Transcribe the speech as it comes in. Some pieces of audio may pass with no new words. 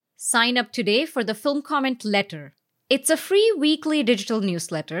Sign up today for the Film Comment Letter. It's a free weekly digital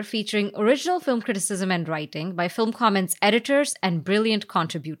newsletter featuring original film criticism and writing by Film Comment's editors and brilliant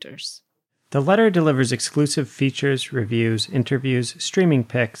contributors. The letter delivers exclusive features, reviews, interviews, streaming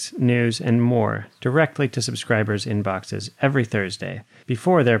picks, news, and more directly to subscribers' inboxes every Thursday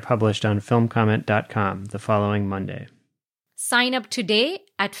before they're published on filmcomment.com the following Monday. Sign up today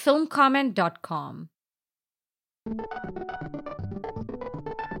at filmcomment.com.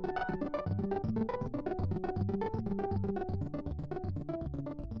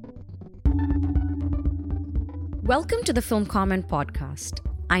 Welcome to the Film Comment podcast.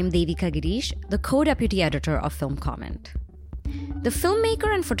 I'm Devika, the co-deputy editor of Film Comment. The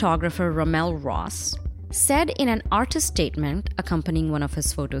filmmaker and photographer RaMell Ross said in an artist statement accompanying one of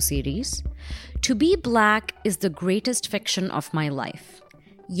his photo series, "To be black is the greatest fiction of my life,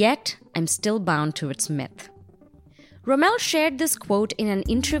 yet I'm still bound to its myth." RaMell shared this quote in an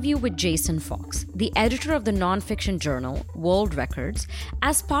interview with Jason Fox, the editor of the nonfiction journal World Records,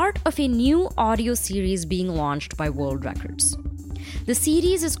 as part of a new audio series being launched by World Records. The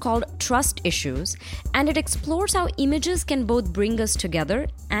series is called Trust Issues, and it explores how images can both bring us together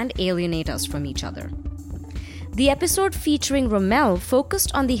and alienate us from each other. The episode featuring RaMell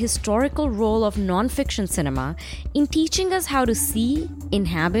focused on the historical role of nonfiction cinema in teaching us how to see,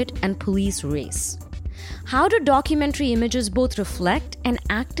 inhabit, and police race. How do documentary images both reflect and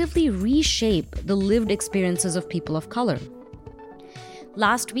actively reshape the lived experiences of people of color?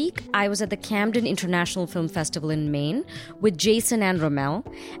 Last week, I was at the Camden International Film Festival in Maine with Jason and RaMell,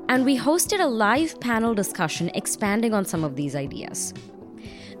 and we hosted a live panel discussion expanding on some of these ideas.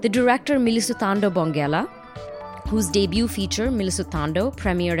 The director Milisuthando Bongela, whose debut feature, Milisuthando,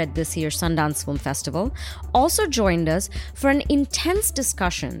 premiered at this year's Sundance Film Festival, also joined us for an intense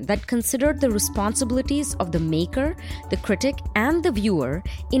discussion that considered the responsibilities of the maker, the critic, and the viewer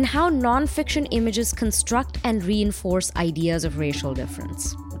in how nonfiction images construct and reinforce ideas of racial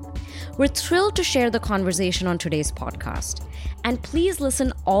difference. We're thrilled to share the conversation on today's podcast, and please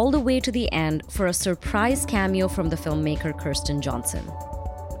listen all the way to the end for a surprise cameo from the filmmaker Kirsten Johnson.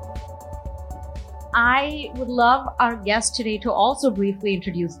 I would love our guests today to also briefly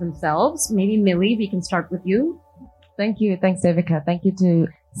introduce themselves. Maybe Millie, we can start with you. Thank you. Thanks, Devika. Thank you to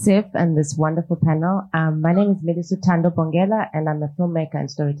CIFF and this wonderful panel. My name is Milisuthando Bongela, and I'm a filmmaker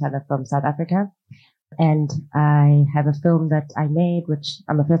and storyteller from South Africa. And I have a film that I made, which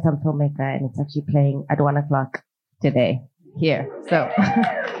I'm a first-time filmmaker, and it's actually playing at 1 o'clock today here. So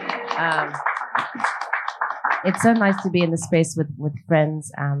it's so nice to be in the space with friends,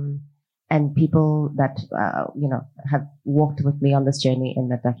 and people that, have walked with me on this journey in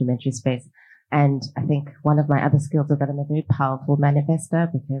the documentary space. And I think one of my other skills is that I'm a very powerful manifester,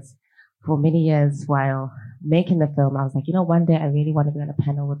 because for many years while making the film, I was like, one day I really want to be on a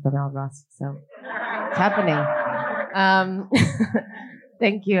panel with RaMell Ross. So it's happening.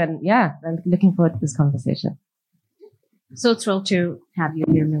 Thank you. And yeah, I'm looking forward to this conversation. So thrilled to have you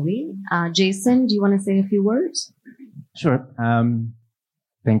here, Millie. Jason, do you want to say a few words? Sure.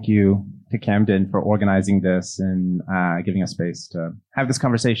 Thank you to Camden for organizing this and giving us space to have this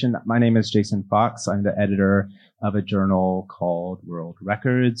conversation. My name is Jason Fox. I'm the editor of a journal called World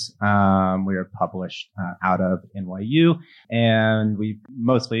Records. We are published out of NYU, and we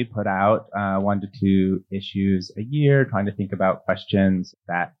mostly put out 1 to 2 issues a year, trying to think about questions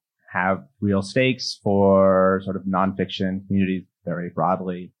that have real stakes for sort of nonfiction communities, very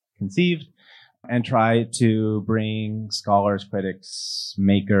broadly conceived, and try to bring scholars, critics,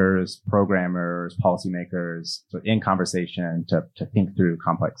 makers, programmers, policymakers in conversation to think through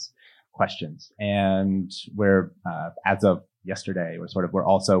complex questions. And we're, as of yesterday, we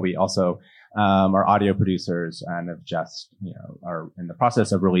also are audio producers and have just, are in the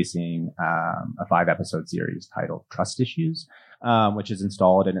process of releasing a 5-episode series titled Trust Issues, which is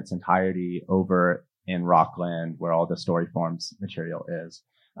installed in its entirety over in Rockland, where all the Story Forms material is.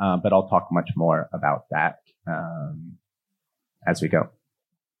 But I'll talk much more about that as we go.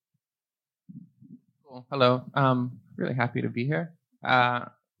 Cool. Hello. Really happy to be here.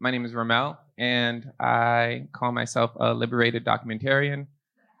 My name is RaMell, and I call myself a liberated documentarian.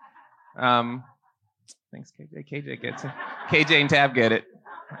 Thanks, KJ. KJ gets it. KJ and Tab get it.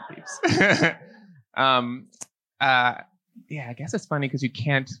 I guess it's funny because you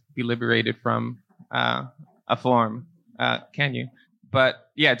can't be liberated from a form, can you?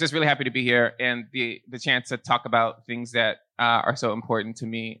 But yeah, just really happy to be here, and the chance to talk about things that are so important to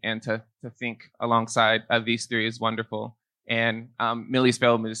me, and to think alongside of these three is wonderful. And Millie's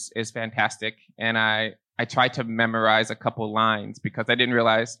film is fantastic, and I tried to memorize a couple lines because I didn't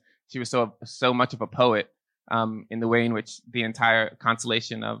realize she was so much of a poet. in the way in which the entire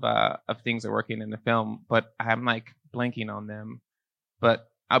constellation of things are working in the film. But I'm like blanking on them. But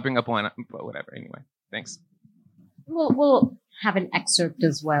I'll bring up one, but whatever. Anyway, thanks. We'll have an excerpt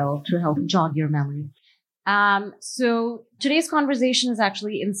as well to help jog your memory. So today's conversation is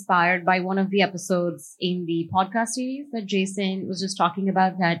actually inspired by one of the episodes in the podcast series that Jason was just talking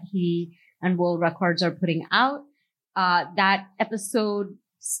about that he and World Records are putting out. That episode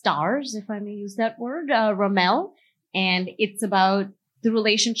stars, if I may use that word, RaMell, and it's about the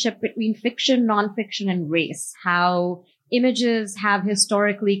relationship between fiction, nonfiction, and race, how images have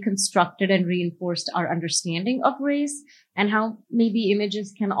historically constructed and reinforced our understanding of race, and how maybe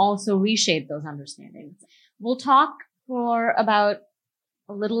images can also reshape those understandings. We'll talk for about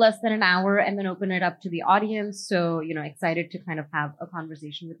a little less than an hour and then open it up to the audience. So, excited to kind of have a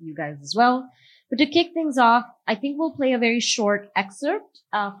conversation with you guys as well. But to kick things off, I think we'll play a very short excerpt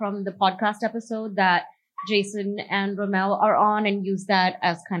from the podcast episode that Jason and RaMell are on and use that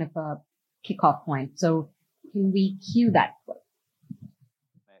as kind of a kickoff point. So can we cue that clip?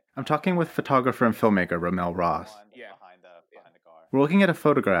 I'm talking with photographer and filmmaker RaMell Ross. We're looking at a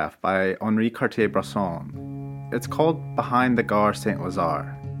photograph by Henri Cartier-Bresson. It's called Behind the Gare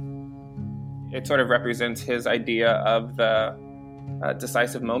Saint-Lazare. It sort of represents his idea of the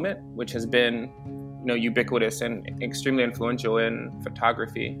decisive moment, which has been, ubiquitous and extremely influential in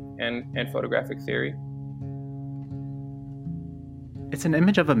photography and photographic theory. It's an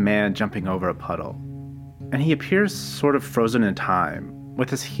image of a man jumping over a puddle, and he appears sort of frozen in time, with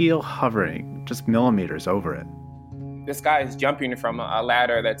his heel hovering just millimeters over it. This guy is jumping from a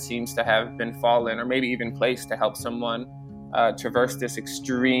ladder that seems to have been fallen or maybe even placed to help someone traverse this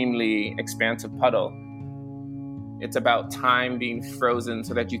extremely expansive puddle. It's about time being frozen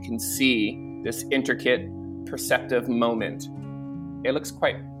so that you can see this intricate, perceptive moment. It looks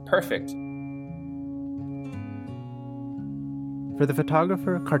quite perfect. For the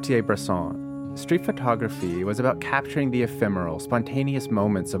photographer Cartier-Bresson, street photography was about capturing the ephemeral, spontaneous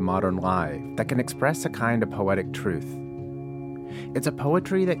moments of modern life that can express a kind of poetic truth. It's a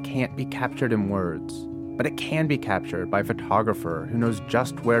poetry that can't be captured in words, but it can be captured by a photographer who knows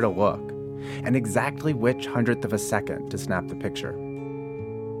just where to look and exactly which hundredth of a second to snap the picture.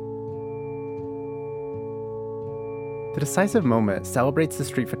 The decisive moment celebrates the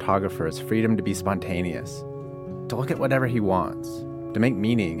street photographer's freedom to be spontaneous, to look at whatever he wants, to make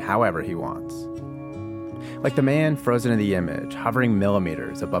meaning however he wants. Like the man frozen in the image, hovering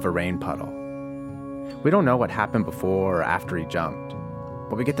millimeters above a rain puddle. We don't know what happened before or after he jumped,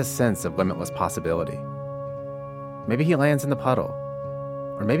 but we get the sense of limitless possibility. Maybe he lands in the puddle,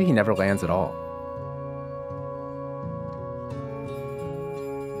 or maybe he never lands at all.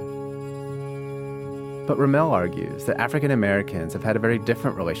 But RaMell argues that African Americans have had a very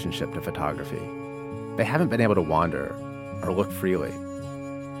different relationship to photography. They haven't been able to wander or look freely.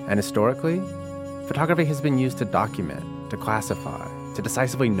 And historically, photography has been used to document, to classify, to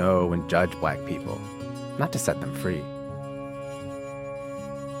decisively know and judge Black people, not to set them free.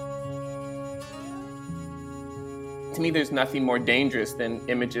 To me, there's nothing more dangerous than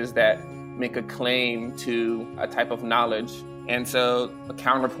images that make a claim to a type of knowledge. And so a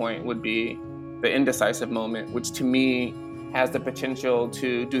counterpoint would be the indecisive moment, which to me has the potential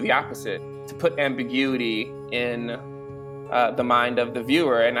to do the opposite, to put ambiguity in the mind of the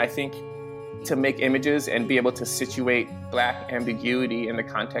viewer. And I think to make images and be able to situate Black ambiguity in the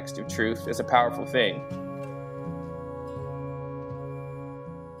context of truth is a powerful thing.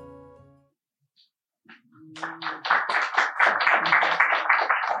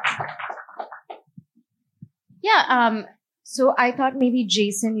 Yeah, so I thought maybe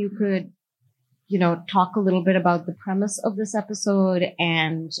Jason, you could, talk a little bit about the premise of this episode.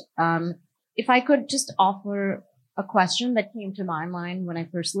 And if I could just offer a question that came to my mind when I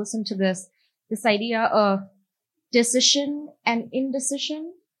first listened to this idea of decision and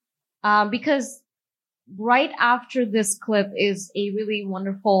indecision, because right after this clip is a really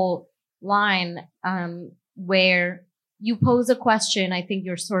wonderful line where you pose a question. I think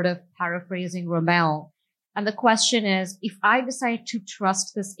you're sort of paraphrasing RaMell. And the question is, if I decide to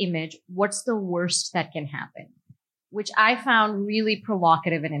trust this image, what's the worst that can happen? Which I found really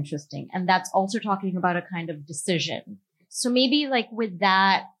provocative and interesting. And that's also talking about a kind of decision. So maybe with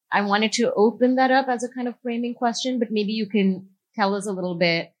that, I wanted to open that up as a kind of framing question, but maybe you can tell us a little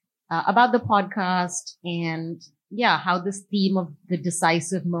bit about the podcast and how this theme of the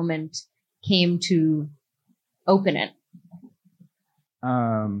decisive moment came to open it.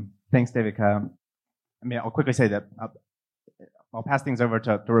 Thanks, Devika. I'll quickly say that I'll pass things over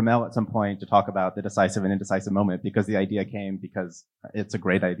to RaMell at some point to talk about the decisive and indecisive moment, because the idea came because it's a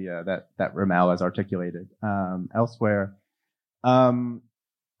great idea that RaMell has articulated elsewhere. So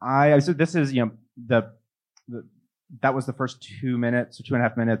this is, that was the first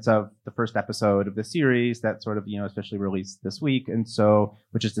 2.5 minutes of the first episode of the series that sort of, officially released this week. And so,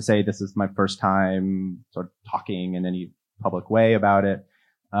 which is to say, this is my first time sort of talking in any public way about it.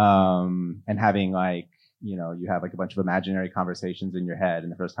 And having you have like a bunch of imaginary conversations in your head,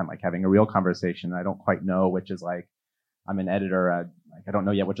 and the first time like having a real conversation. I don't quite know which is like, I'm an editor. I don't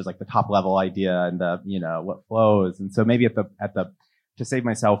know yet which is like the top level idea and the, what flows. And so maybe to save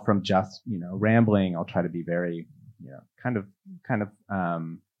myself from just, rambling, I'll try to be very, kind of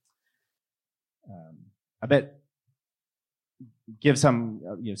a bit, give some,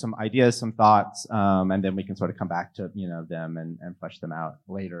 some ideas, some thoughts, and then we can sort of come back to, them and flesh them out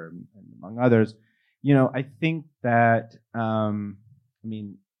later, and among others. I think that,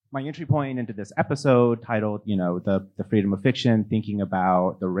 my entry point into this episode titled, the freedom of fiction, thinking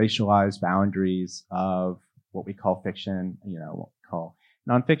about the racialized boundaries of what we call fiction, what we call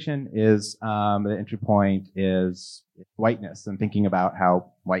nonfiction, is the entry point is whiteness, and thinking about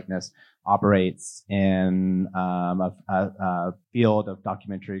how whiteness operates in a field of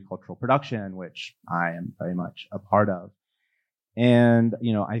documentary cultural production, which I am very much a part of. And,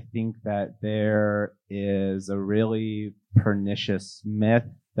 I think that there is a really pernicious myth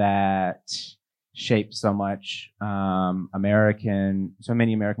that shapes so many American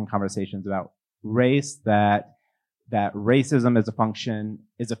conversations about race, that racism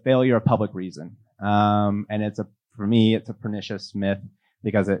is a failure of public reason. And for me, it's a pernicious myth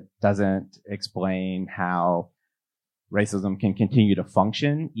because it doesn't explain how racism can continue to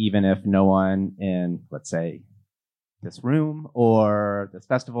function, even if no one in, let's say, this room or this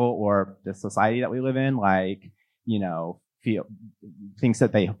festival or this society that we live in, thinks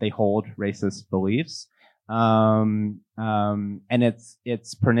that they hold racist beliefs. And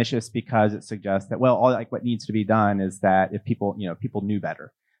it's pernicious because it suggests that, well, all what needs to be done is that if people knew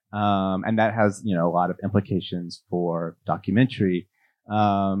better. And that has, a lot of implications for documentary.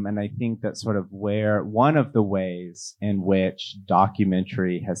 And I think that's sort of where one of the ways in which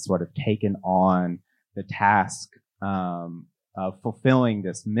documentary has sort of taken on the task of fulfilling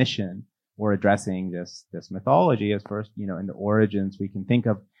this mission or addressing this mythology is first, in the origins we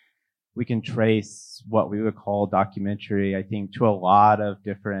can trace what we would call documentary, I think, to a lot of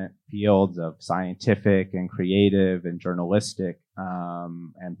different fields of scientific and creative and journalistic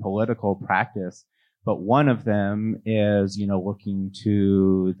and political practice. But one of them is, looking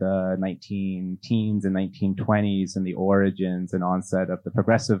to the 19-teens and 1920s and the origins and onset of the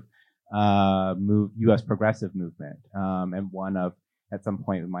progressive U.S. progressive movement. And at some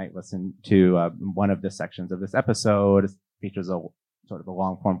point we might listen to one of the sections of this episode features a sort of a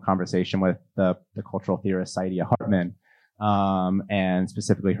long form conversation with the cultural theorist Saidiya Hartman, and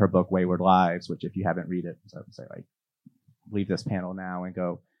specifically her book Wayward Lives, which if you haven't read it, so I would say leave this panel now and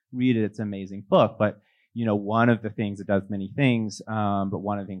go read it. It's an amazing book. But one of the things, it does many things, but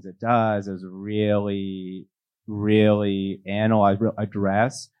one of the things it does is really, really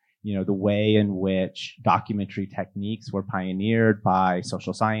address the way in which documentary techniques were pioneered by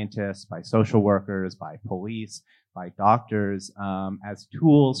social scientists, by social workers, by police, by doctors, as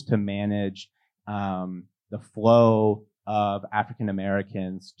tools to manage the flow of African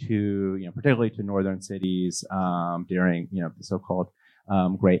Americans to, particularly to northern cities during, the so-called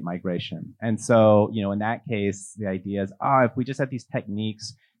Great Migration. And so, in that case, the idea is, if we just had these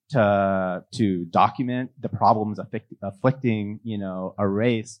techniques to document the problems afflicting, a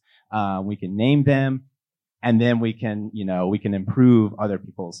race, we can name them, and then we can improve other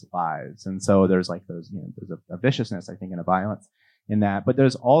people's lives. And so there's there's a viciousness, I think, and a violence in that. But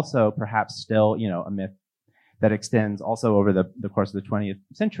there's also perhaps still, a myth that extends also over the course of the 20th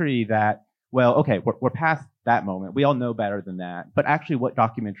century that, well, okay, we're past that moment. We all know better than that. But actually what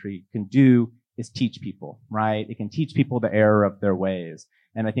documentary can do is teach people, right? It can teach people the error of their ways.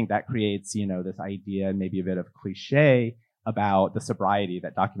 And I think that creates, this idea and maybe a bit of cliche about the sobriety,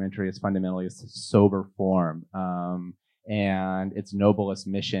 that documentary is fundamentally a sober form. And its noblest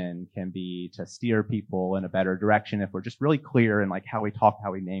mission can be to steer people in a better direction if we're just really clear in how we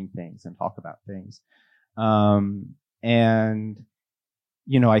name things and talk about things. I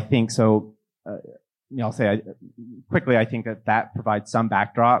think so. I'll say quickly, I think that provides some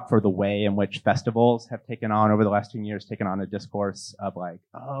backdrop for the way in which festivals have taken on over the last 10 years, taken on a discourse of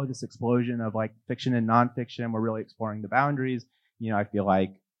this explosion of fiction and nonfiction. We're really exploring the boundaries. I feel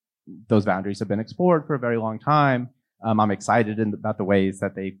like those boundaries have been explored for a very long time. I'm excited about the ways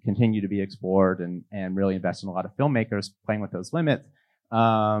that they continue to be explored and really invest in a lot of filmmakers playing with those limits.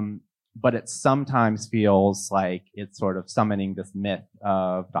 But it sometimes feels like it's sort of summoning this myth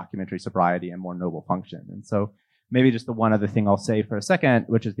of documentary sobriety and more noble function. And so maybe just the one other thing I'll say for a second,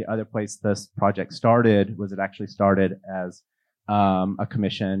 which is the other place this project started, was it actually started as a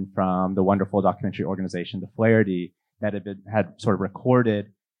commission from the wonderful documentary organization, The Flaherty, that had sort of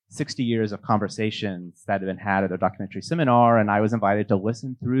recorded 60 years of conversations that had been had at a documentary seminar. And I was invited to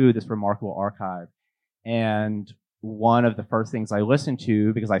listen through this remarkable archive. And one of the first things I listened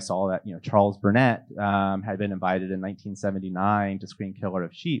to, because I saw that, Charles Burnett had been invited in 1979 to screen Killer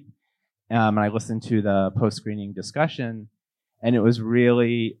of Sheep. And I listened to the post-screening discussion, and it was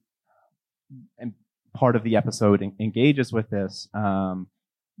really, and part of the episode engages with this,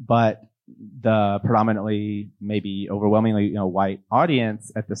 but the predominantly, maybe overwhelmingly, white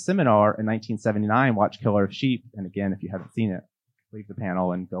audience at the seminar in 1979 watched Killer of Sheep. And again, if you haven't seen it, leave the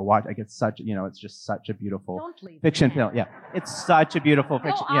panel and go watch. Like, it's such, it's just such a beautiful fiction film. Yeah, it's such a beautiful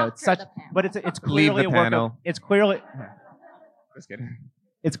fiction. It's such, but it's clearly a work of, it's clearly. Just kidding.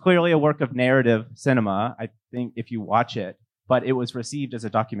 It's clearly a work of narrative cinema, I think, if you watch it, but it was received as a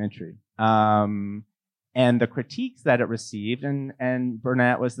documentary. And the critiques that it received, and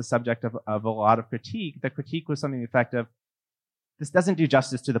Burnett was the subject of a lot of critique. The critique was something to the effect of, this doesn't do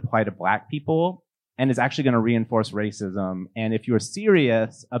justice to the plight of Black people and is actually going to reinforce racism. And if you were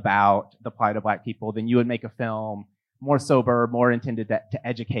serious about the plight of Black people, then you would make a film more sober, more intended to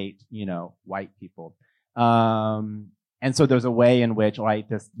educate, white people. And so there's a way in which,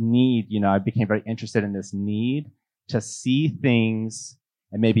 this need, I became very interested in this need to see things,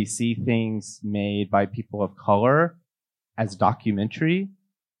 and maybe see things made by people of color as documentary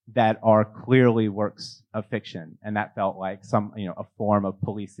that are clearly works of fiction. And that felt like a form of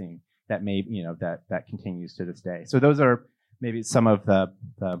policing that that continues to this day. So those are maybe some of the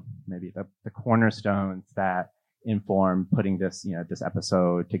cornerstones that inform putting this, this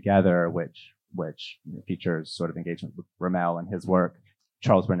episode together, which features sort of engagement with RaMell and his work,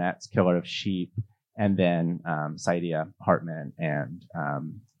 Charles Burnett's Killer of Sheep, and then Saidiya Hartman and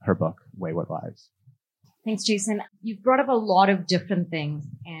her book, Wayward Lives. Thanks, Jason. You've brought up a lot of different things,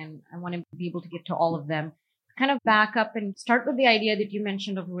 and I want to be able to get to all of them. Kind of back up and start with the idea that you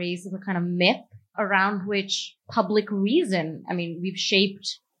mentioned of race as a kind of myth around which public reason, we've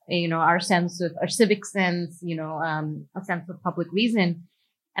shaped, our sense of, our civic sense, a sense of public reason.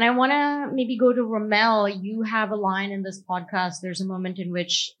 And I want to maybe go to RaMell. You have a line in this podcast. There's a moment in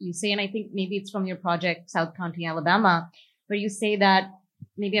which you say, and I think maybe it's from your project, South County, Alabama, where you say that,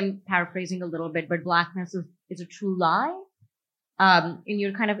 maybe I'm paraphrasing a little bit, but Blackness is a true lie. And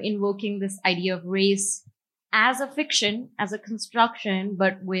you're kind of invoking this idea of race as a fiction, as a construction,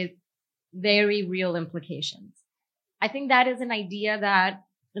 but with very real implications. I think that is an idea that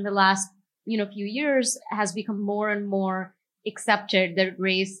in the last, few years has become more and more accepted, that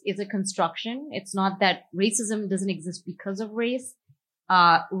race is a construction. It's not that racism doesn't exist because of race.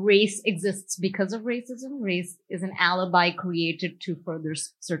 Race exists because of racism. Race is an alibi created to further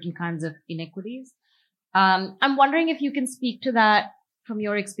certain kinds of inequities. I'm wondering if you can speak to that from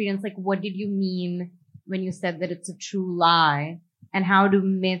your experience. Like, what did you mean when you said that it's a true lie? And how do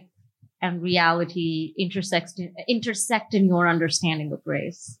myth and reality intersect in your understanding of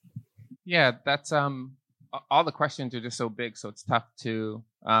race? Yeah, that's all the questions are just so big, so it's tough to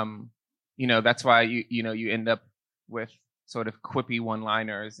that's why you end up with sort of quippy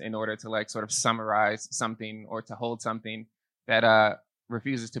one-liners in order to sort of summarize something or to hold something that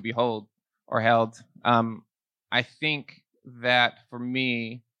refuses to be held. I think that for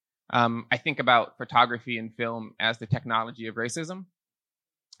me, I think about photography and film as the technology of racism,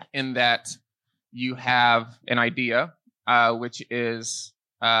 in that you have an idea, which is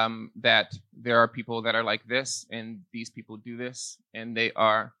that there are people that are like this, and these people do this, and they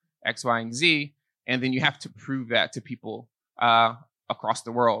are X, Y, and Z. And then you have to prove that to people across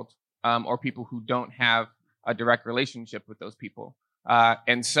the world, or people who don't have a direct relationship with those people.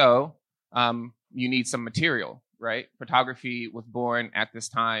 And so you need some material, right? Photography was born at this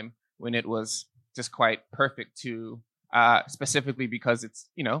time when it was just quite perfect to, specifically because it's,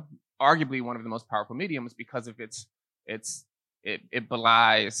 arguably one of the most powerful mediums because of it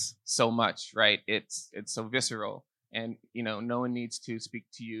belies so much, right? It's so visceral. And, no one needs to speak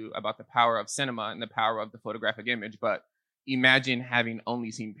to you about the power of cinema and the power of the photographic image, but imagine having only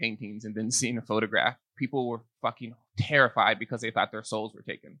seen paintings and then seeing a photograph. People were fucking terrified because they thought their souls were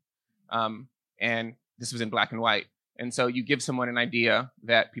taken. And this was in black and white. And so you give someone an idea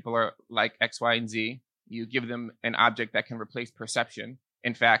that people are like X, Y, and Z. You give them an object that can replace perception.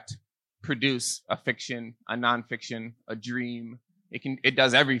 In fact, produce a fiction, a nonfiction, a dream. It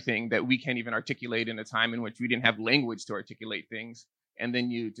does everything that we can't even articulate in a time in which we didn't have language to articulate things, and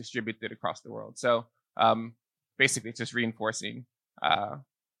then you distribute it across the world. So basically, it's just reinforcing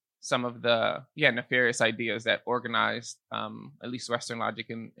some of the nefarious ideas that organized at least Western logic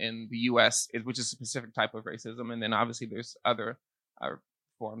in the U.S., which is a specific type of racism, and then obviously there's other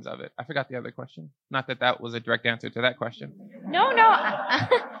forms of it. I forgot the other question. Not that was a direct answer to that question. No.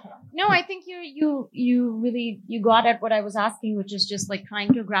 No, I think you really got at what I was asking, which is just like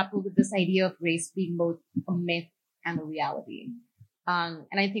trying to grapple with this idea of race being both a myth and a reality. And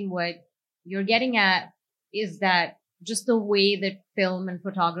I think what you're getting at is that just the way that film and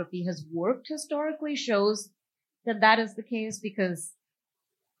photography has worked historically shows that is the case, because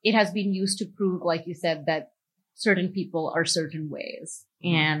it has been used to prove, like you said, that certain people are certain ways.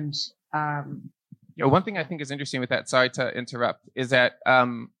 And one thing I think is interesting with that, sorry to interrupt, is that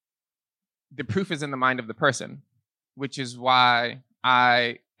the proof is in the mind of the person, which is why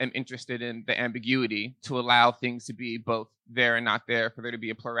I am interested in the ambiguity to allow things to be both there and not there, for there to be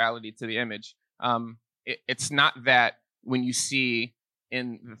a plurality to the image. It's not that when you see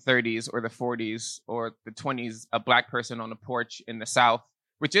in the 30s or the 40s or the 20s a Black person on a porch in the South,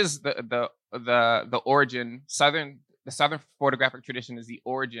 which is the origin. The Southern photographic tradition is the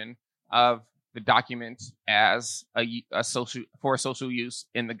origin of the document as a social use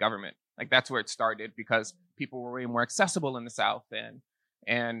in the government. Like, that's where it started, because people were way more accessible in the South,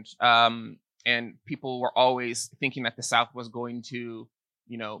 and people were always thinking that the South was going to,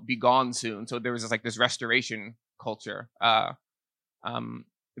 be gone soon. So there was this restoration culture.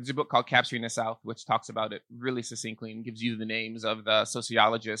 There's a book called Capturing the South, which talks about it really succinctly and gives you the names of the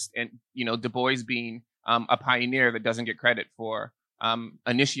sociologists, and Du Bois being a pioneer that doesn't get credit for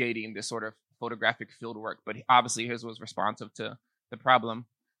initiating this sort of photographic field work, but obviously his was responsive to the problem.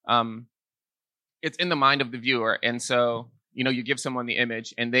 It's in the mind of the viewer, and so you give someone the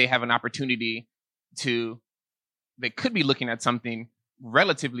image, and they have an opportunity they could be looking at something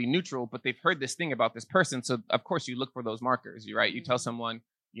relatively neutral, but they've heard this thing about this person, so of course you look for those markers. Right? You tell someone,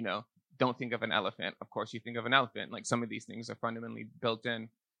 don't think of an elephant. Of course you think of an elephant. Like, some of these things are fundamentally built in,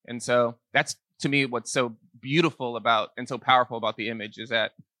 and so that's, to me, what's so beautiful about and so powerful about the image, is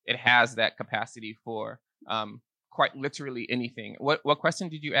that it has that capacity for quite literally anything. What question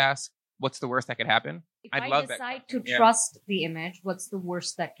did you ask? What's the worst that could happen? If I decide to trust the image, what's the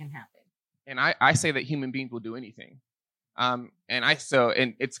worst that can happen? And I say that human beings will do anything. And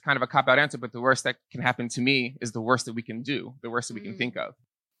it's kind of a cop-out answer, but the worst that can happen to me is the worst that we can do, the worst that we can think of.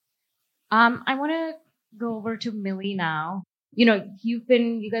 I want to go over to Millie now.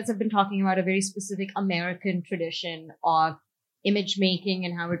 You guys have been talking about a very specific American tradition of image making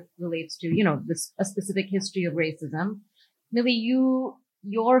and how it relates to, a specific history of racism. Millie,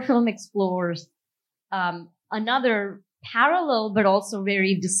 your film explores another parallel but also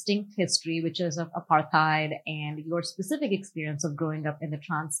very distinct history, which is of apartheid, and your specific experience of growing up in the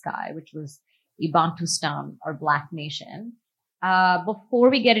Transkei, which was a Bantustan or Black nation. Before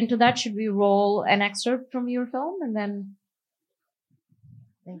we get into that, should we roll an excerpt from your film? And then,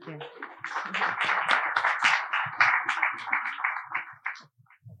 thank you.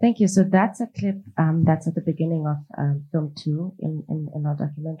 Thank you. So that's a clip that's at the beginning of film 2 in our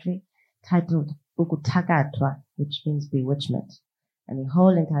documentary, titled Ukutakatwa, which means bewitchment. And the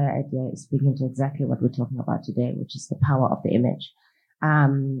whole entire idea is speaking to exactly what we're talking about today, which is the power of the image.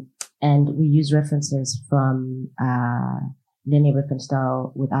 And we use references from Leni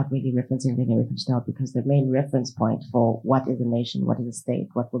Riefenstahl without really referencing Leni Riefenstahl, because the main reference point for what is a nation, what is a state,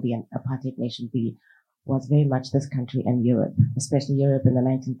 what will be an apartheid nation be, was very much this country and Europe, especially Europe in the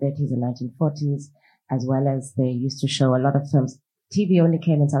 1930s and 1940s, as well as they used to show a lot of films. TV only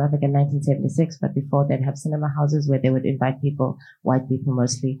came in South Africa in 1976, but before they'd have cinema houses where they would invite people, white people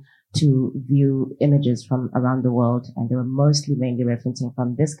mostly, to view images from around the world. And they were mainly referencing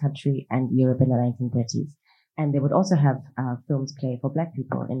from this country and Europe in the 1930s. And they would also have films play for Black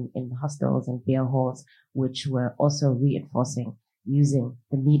people in hostels and beer halls, which were also reinforcing using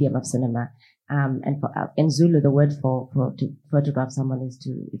the medium of cinema. In Zulu, the word for to photograph someone is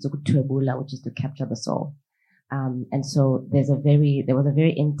it's ukutwebula, which is to capture the soul. And so there was a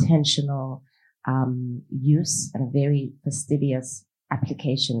very intentional use and a very fastidious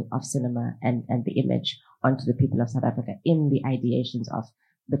application of cinema and the image onto the people of South Africa in the ideations of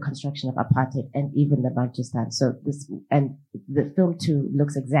the construction of apartheid and even the Bantustan. So the film too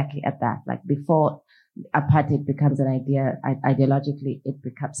looks exactly at that. Like, before apartheid becomes an idea, ideologically, it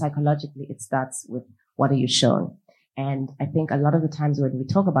becomes psychologically, it starts with what are you shown? And I think a lot of the times when we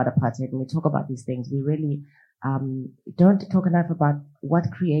talk about apartheid and we talk about these things, we really don't talk enough about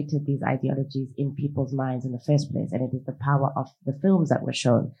what created these ideologies in people's minds in the first place. And it is the power of the films that were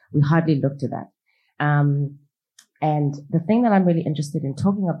shown. We hardly look to that. And the thing that I'm really interested in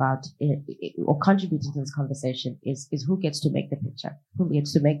talking about or contributing to this conversation is who gets to make the picture, who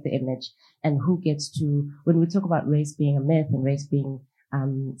gets to make the image, and who gets to, when we talk about race being a myth and race being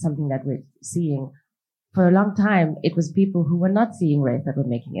something that we're seeing, for a long time, it was people who were not seeing race that were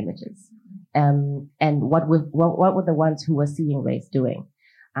making images. And what were the ones who were seeing race doing?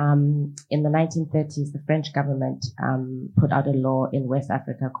 In the 1930s, the French government put out a law in West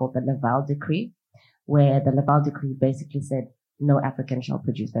Africa called the Laval Decree, where the Laval Decree basically said no African shall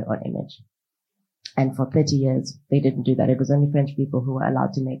produce their own image. And for 30 years, they didn't do that. It was only French people who were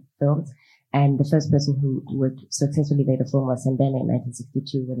allowed to make films. And the first person who would successfully made a film was Sembene in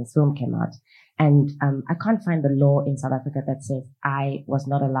 1962 when his film came out. And I can't find the law in South Africa that says I was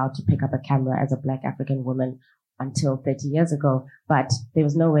not allowed to pick up a camera as a Black African woman until 30 years ago. But there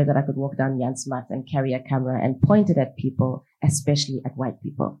was no way that I could walk down Jan Smuts and carry a camera and point it at people, especially at white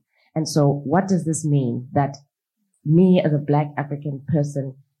people. And so what does this mean? That me as a Black African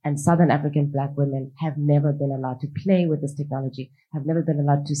person and Southern African Black women have never been allowed to play with this technology, have never been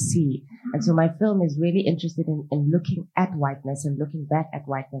allowed to see. And so my film is really interested in looking at whiteness and looking back at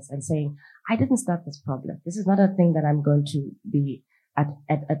whiteness and saying, I didn't start this problem. This is not a thing that I'm going to be I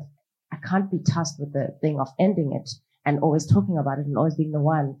can't be tasked with the thing of ending it and always talking about it and always being the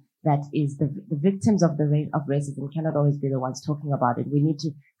one that is the victims of racism cannot always be the ones talking about it. We need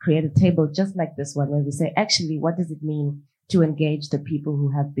to create a table just like this one where we say, actually, what does it mean to engage the people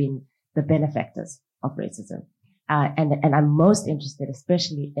who have been the benefactors of racism? And I'm most interested,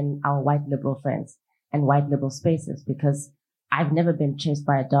 especially in our white liberal friends and white liberal spaces, because I've never been chased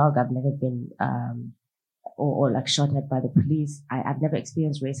by a dog. I've never been, or like shot at by the police. I've never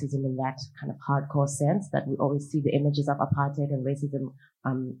experienced racism in that kind of hardcore sense that we always see the images of apartheid and racism,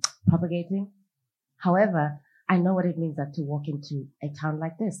 propagating. However, I know what it means that to walk into a town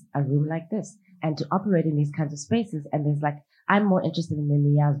like this, a room like this, and to operate in these kinds of spaces. And there's like, I'm more interested in the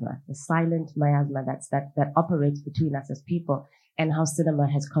miasma, the silent miasma that operates between us as people, and how cinema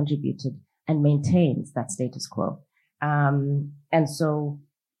has contributed and maintains that status quo. And so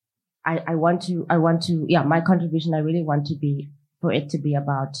I want to, my contribution, I really want to be, for it to be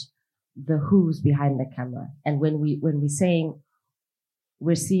about the who's behind the camera. And when we're saying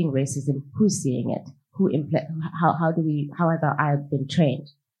we're seeing racism, who's seeing it? How have I been trained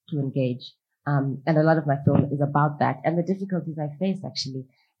to engage? And a lot of my film is about that and the difficulties I faced actually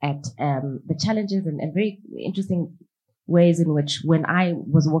at, the challenges and very interesting ways in which when I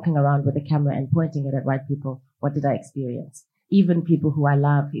was walking around with a camera and pointing it at white people, what did I experience? Even people who I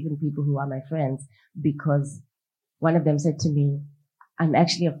love, even people who are my friends, because one of them said to me, I'm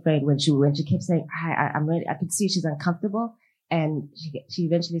actually afraid when she kept saying, I'm ready. I could see she's uncomfortable. And she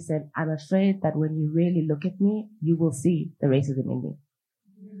eventually said, I'm afraid that when you really look at me, you will see the racism in me.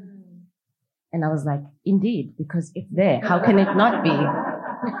 And I was like, indeed, because it's there. How can it not be?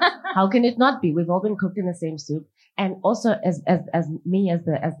 How can it not be? We've all been cooked in the same soup. And also as me, as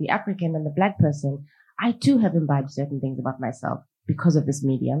the African and the Black person, I too have imbibed certain things about myself because of this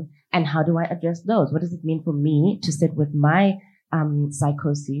medium. And how do I address those? What does it mean for me to sit with my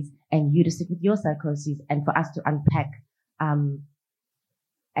psychoses and you to sit with your psychoses and for us to unpack and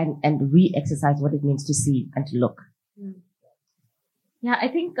re-exercise what it means to see and to look? Yeah, I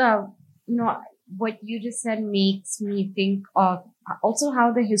think, what you just said makes me think of also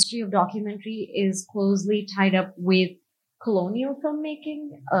how the history of documentary is closely tied up with colonial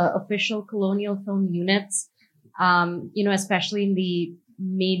filmmaking, official colonial film units, especially in the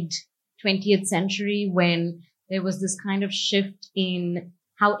mid 20th century when there was this kind of shift in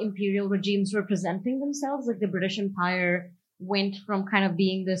how imperial regimes were presenting themselves. Like the British Empire went from kind of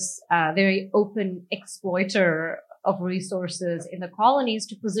being this very open exploiter of resources in the colonies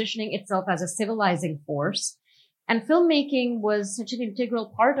to positioning itself as a civilizing force. And filmmaking was such an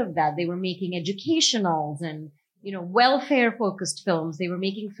integral part of that. They were making educationals and, welfare-focused films. They were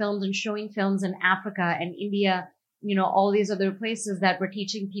making films and showing films in Africa and India, all these other places that were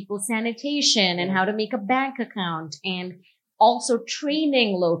teaching people sanitation and how to make a bank account and also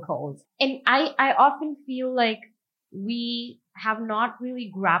training locals. And I often feel like we have not really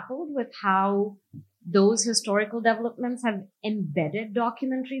grappled with how those historical developments have embedded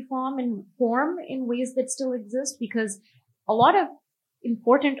documentary form in ways that still exist, because a lot of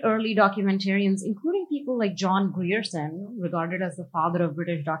important early documentarians, including people like John Grierson, regarded as the father of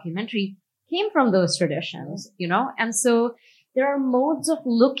British documentary, came from those traditions, and so there are modes of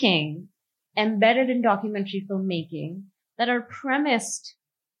looking embedded in documentary filmmaking that are premised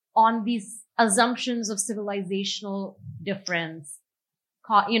on these assumptions of civilizational difference,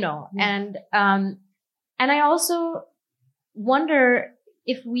 and I also wonder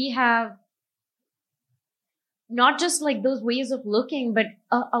if we have not just like those ways of looking, but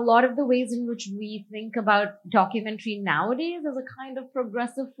a lot of the ways in which we think about documentary nowadays as a kind of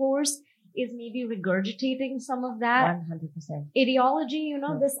progressive force is maybe regurgitating some of that 100%. ideology,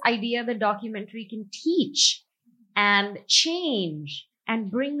 this idea that documentary can teach and change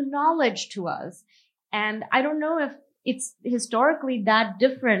and bring knowledge to us. And I don't know if it's historically that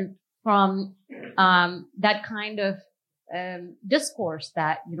different from that kind of discourse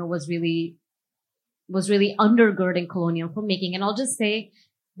that, was really undergirding colonial filmmaking. And I'll just say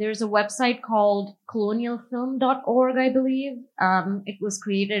there's a website called colonialfilm.org, I believe. It was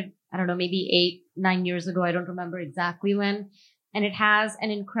created, I don't know, maybe 8-9 years ago. I don't remember exactly when. And it has an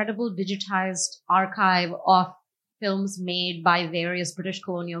incredible digitized archive of films made by various British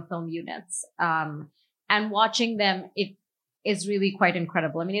colonial film units. And watching them, it is really quite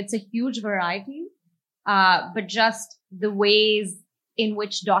incredible. I mean, it's a huge variety, but just the ways in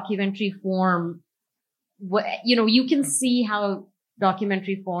which documentary form, you can see how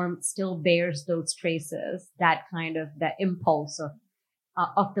documentary form still bears those traces, that kind of, that impulse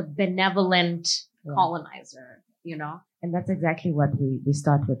of the benevolent colonizer, And that's exactly what we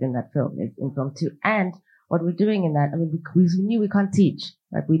start with in that film, in film 2. And what we're doing in that, I mean, we knew we can't teach,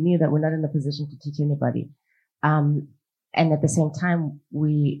 right? We knew that we're not in a position to teach anybody. And at the same time,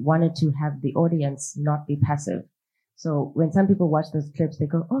 we wanted to have the audience not be passive. So when some people watch those clips, they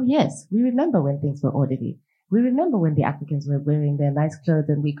go, oh yes, we remember when things were orderly. We remember when the Africans were wearing their nice clothes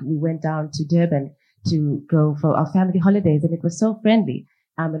and we went down to Durban to go for our family holidays and it was so friendly.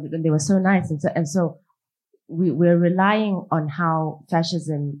 And they were so nice. And so we're relying on how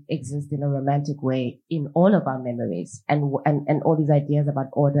fascism exists in a romantic way in all of our memories and all these ideas about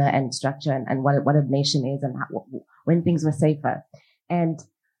order and structure and what a nation is and when things were safer. And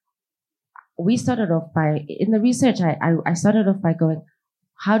we started off by, in the research, I started off by going,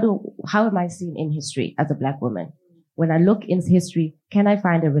 how am I seen in history as a Black woman? When I look in history, can I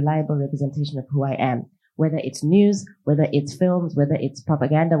find a reliable representation of who I am? Whether it's news, whether it's films, whether it's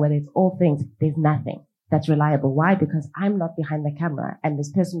propaganda, whether it's all things, there's nothing that's reliable. Why? Because I'm not behind the camera and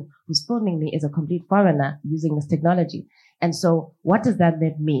this person who's filming me is a complete foreigner using this technology. And so what does that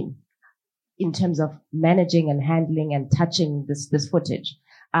then mean in terms of managing and handling and touching this footage?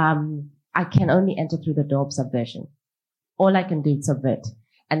 I can only enter through the door of subversion. All I can do is subvert.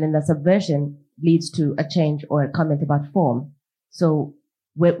 And then the subversion leads to a change or a comment about form. So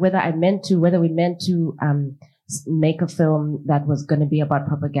whether we meant to make a film that was going to be about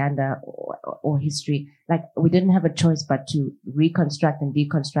propaganda or history, like we didn't have a choice but to reconstruct and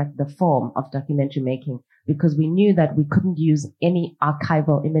deconstruct the form of documentary making because we knew that we couldn't use any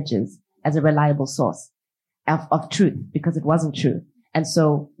archival images as a reliable source of truth because it wasn't true. And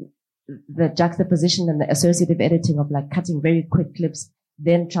so the juxtaposition and the associative editing of like cutting very quick clips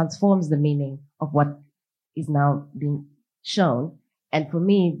then transforms the meaning of what is now being shown. And for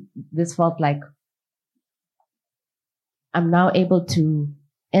me, this felt like I'm now able to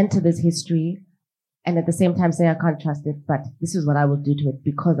enter this history and at the same time say I can't trust it, but this is what I will do to it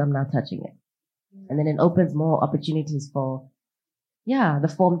because I'm not touching it. And then it opens more opportunities for,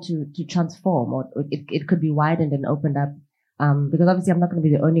 the form to transform, or it could be widened and opened up. Because obviously I'm not going to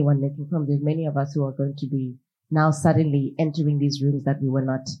be the only one making films. There's many of us who are going to be now suddenly entering these rooms that we were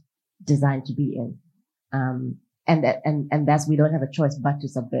not designed to be in. And that's, we don't have a choice but to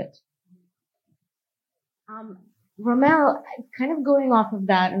subvert. RaMell, kind of going off of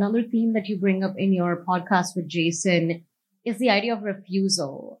that, another theme that you bring up in your podcast with Jason is the idea of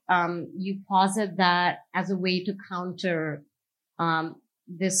refusal. You posit that as a way to counter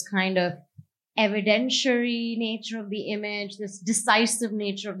this kind of evidentiary nature of the image, this decisive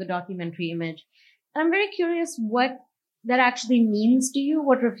nature of the documentary image. And I'm very curious what that actually means to you,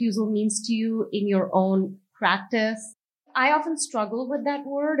 what refusal means to you in your own practice. I often struggle with that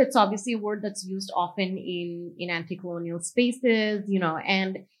word. It's obviously a word that's used often in anti-colonial spaces,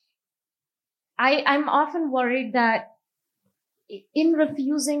 and I'm often worried that in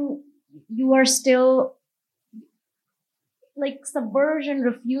refusing, you are still like subversion,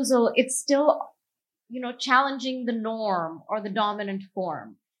 refusal. It's still, challenging the norm or the dominant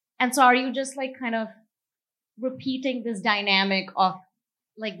form. And so are you just like kind of repeating this dynamic of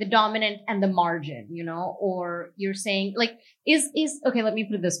like the dominant and the margin, or you're saying like, okay, let me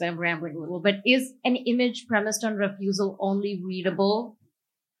put it this way, I'm rambling a little, but is an image premised on refusal only readable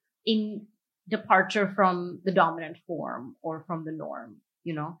in departure from the dominant form or from the norm,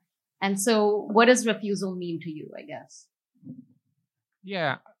 And so what does refusal mean to you, I guess?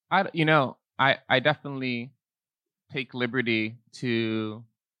 Yeah. I definitely take liberty to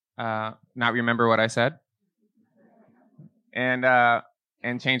not remember what I said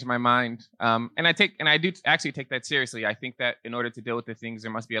and change my mind. And I do actually take that seriously. I think that in order to deal with the things,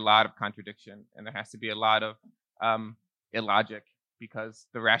 there must be a lot of contradiction, and there has to be a lot of illogic, because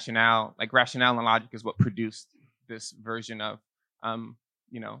the rationale and logic is what produced this version of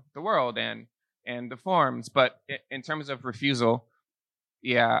the world and the forms. But in terms of refusal,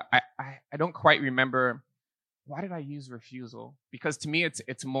 yeah, I don't quite remember. Why did I use refusal? Because to me,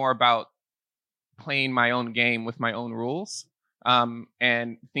 it's more about playing my own game with my own rules,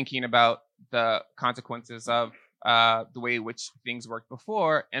 and thinking about the consequences of the way in which things worked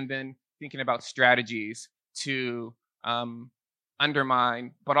before, and then thinking about strategies to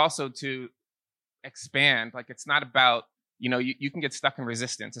undermine, but also to expand. Like, it's not about, you can get stuck in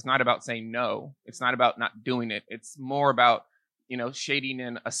resistance. It's not about saying no. It's not about not doing it. It's more about shading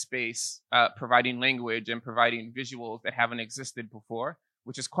in a space, providing language and providing visuals that haven't existed before,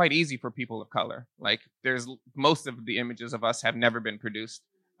 which is quite easy for people of color. Like, most of the images of us have never been produced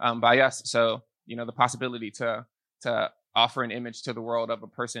by us. So, the possibility to offer an image to the world of a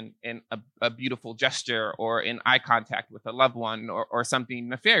person in a beautiful gesture, or in eye contact with a loved one, or something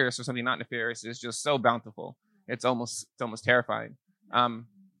nefarious or something not nefarious, is just so bountiful. It's almost terrifying.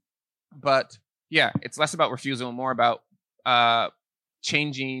 But yeah, it's less about refusal and more about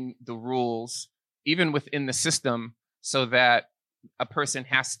changing the rules, even within the system, so that a person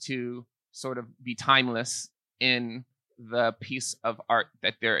has to sort of be timeless in the piece of art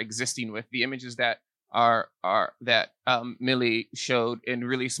that they're existing with. The images that Millie showed in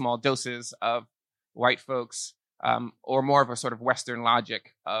really small doses of white folks, or more of a sort of Western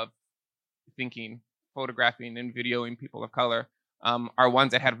logic of thinking, photographing and videoing people of color, are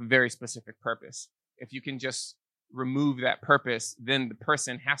ones that have a very specific purpose. If you can just remove that purpose, then the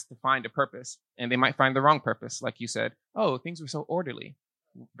person has to find a purpose, and they might find the wrong purpose. Like you said, oh, things were so orderly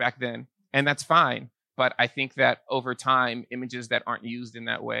back then, and that's fine. But I think that over time, images that aren't used in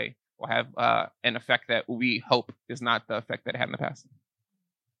that way will have an effect that we hope is not the effect that it had in the past.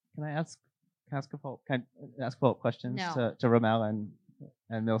 Can I ask follow-up questions No. to RaMell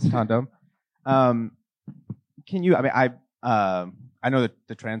and Milisuthando? Can you? I know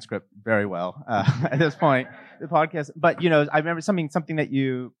the transcript very well at this point, the podcast. But I remember something that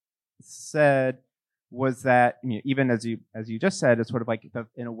you said was that even as you just said, it's sort of like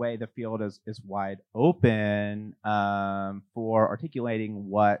in a way the field is wide open for articulating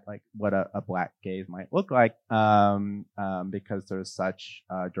what a Black gaze might look like, because there's such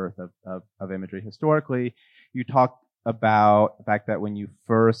dearth of imagery historically. You talked about the fact that when you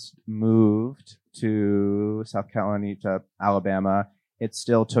first moved to South Carolina, to Alabama, it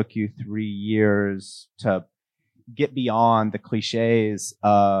still took you 3 years to get beyond the cliches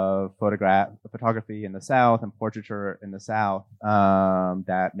of photography in the South and portraiture in the South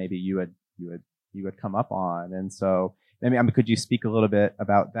that maybe you had come up on. And so maybe could you speak a little bit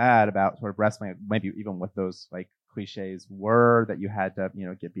about that, about sort of wrestling, maybe even what those cliches were that you had to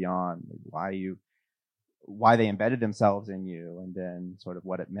get beyond, why they embedded themselves in you, and then sort of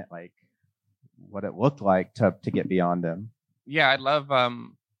what it meant, what it looked like to get beyond them. Yeah, I love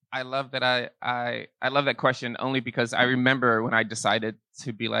that I love that question, only because I remember when I decided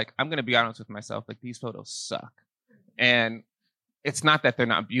to be like, I'm going to be honest with myself, these photos suck. And it's not that they're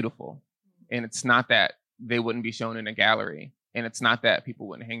not beautiful, and it's not that they wouldn't be shown in a gallery, and it's not that people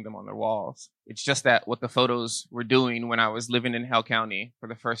wouldn't hang them on their walls. It's just that what the photos were doing when I was living in Hell County for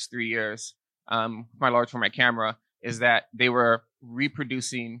the first 3 years, my large format camera, is that they were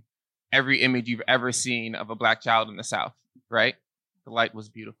reproducing every image you've ever seen of a Black child in the South, right? The light was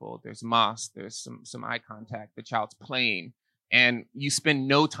beautiful. There's moss. There's some eye contact. The child's playing. And you spend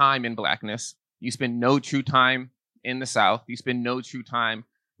no time in Blackness. You spend no true time in the South. You spend no true time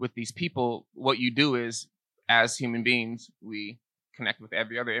with these people. What you do is, as human beings, we connect with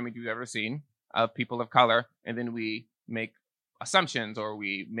every other image you've ever seen of people of color, and then we make assumptions, or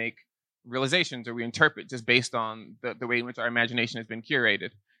we make realizations, or we interpret just based on the way in which our imagination has been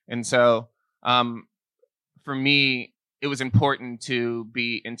curated. And so for me, it was important to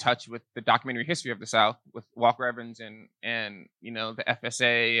be in touch with the documentary history of the South, with Walker Evans and the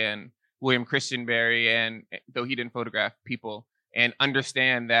FSA and William Christianberry, and though he didn't photograph people, and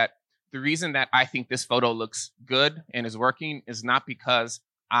understand that the reason that I think this photo looks good and is working is not because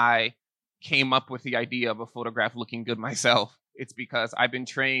I came up with the idea of a photograph looking good myself. It's because I've been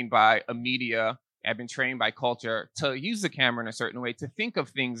trained by a media, I've been trained by culture to use the camera in a certain way, to think of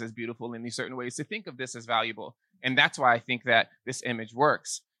things as beautiful in these certain ways, to think of this as valuable. And that's why I think that this image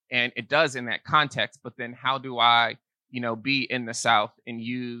works. And it does in that context. But then how do I be in the South and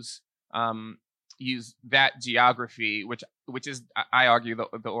use that geography, which is, I argue,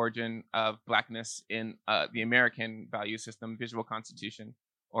 the origin of Blackness in the American value system, visual constitution,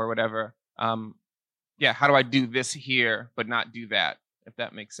 or whatever. How do I do this here but not do that, if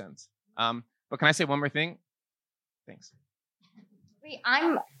that makes sense? But can I say one more thing? Thanks. Wait,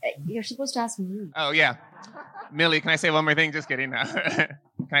 you're supposed to ask me. Oh, yeah. Millie, can I say one more thing? Just kidding. Can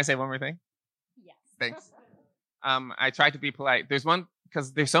I say one more thing? Yes. Thanks. I tried to be polite.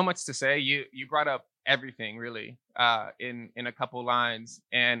 Because there's so much to say. You brought up everything, really, in a couple lines.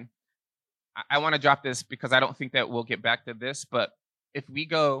 And I want to drop this because I don't think that we'll get back to this. But if we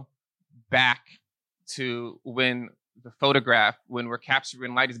go back to when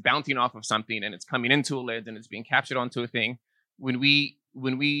light is bouncing off of something and it's coming into a lens and it's being captured onto a thing, when we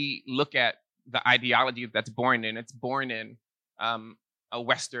look at the ideology that's born in, it's born in a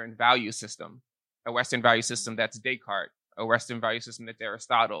Western value system that's Descartes, a Western value system that's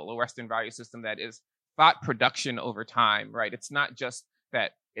Aristotle, a Western value system that is thought production over time, right? It's not just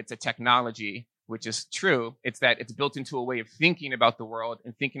that it's a technology, which is true. It's that it's built into a way of thinking about the world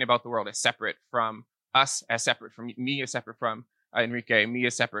and thinking about the world as separate from us, as separate from me, as separate from Enrique, me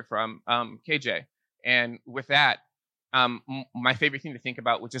as separate from KJ. And with that, my favorite thing to think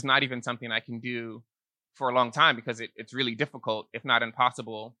about, which is not even something I can do for a long time because it's really difficult, if not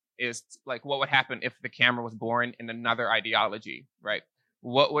impossible, is like what would happen if the camera was born in another ideology, right?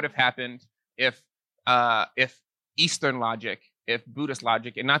 What would have happened if Eastern logic, if Buddhist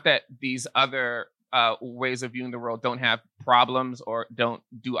logic, and not that these other ways of viewing the world don't have problems or don't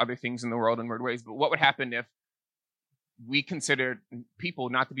do other things in the world in weird ways, but what would happen if we considered people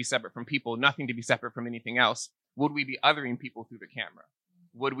not to be separate from people, nothing to be separate from anything else? Would we be othering people through the camera?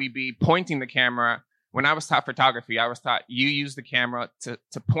 Would we be pointing the camera? When I was taught photography, I was taught you use the camera to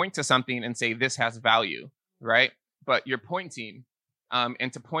point to something and say, this has value, right? But you're pointing,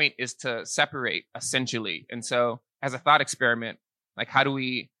 and to point is to separate, essentially. And so as a thought experiment, like how do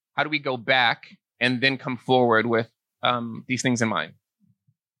we go back and then come forward with these things in mind?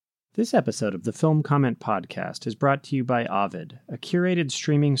 This episode of the Film Comment Podcast is brought to you by Ovid, a curated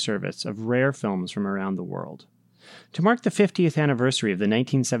streaming service of rare films from around the world. To mark the 50th anniversary of the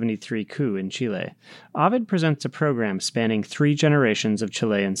 1973 coup in Chile, Ovid presents a program spanning 3 generations of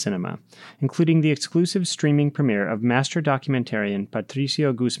Chilean cinema, including the exclusive streaming premiere of master documentarian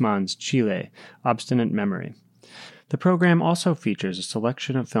Patricio Guzman's Chile, Obstinate Memory. The program also features a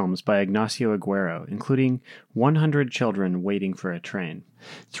selection of films by Ignacio Aguero, including 100 Children Waiting for a Train,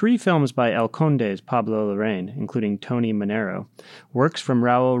 3 films by El Conde's Pablo Larraín, including Tony Manero, works from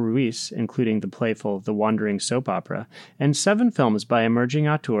Raul Ruiz, including the playful The Wandering Soap Opera, and 7 films by emerging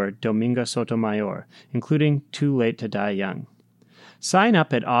auteur Dominga Sotomayor, including Too Late to Die Young. Sign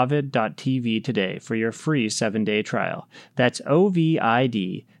up at ovid.tv today for your free 7-day trial. That's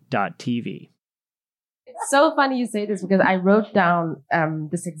ovid.tv. It's so funny you say this because I wrote down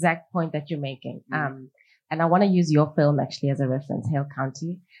this exact point that you're making. And I want to use your film actually as a reference, Hale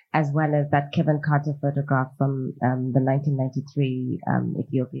County, as well as that Kevin Carter photograph from the 1993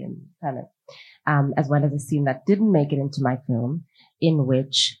 Ethiopian famine, as well as a scene that didn't make it into my film, in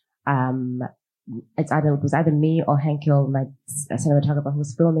which it was either me or Hank Hill, my cinematographer, who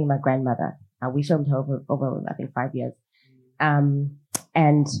was filming my grandmother. We filmed her over I think 5 years.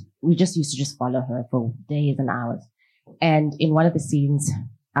 And we just used to just follow her for days and hours. And in one of the scenes,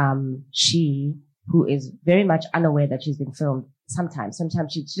 she, who is very much unaware that she's been filmed, sometimes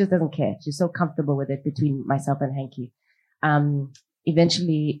she just doesn't care. She's so comfortable with it between myself and Hanky.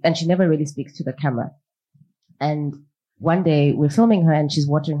 Eventually, and she never really speaks to the camera. And one day we're filming her and she's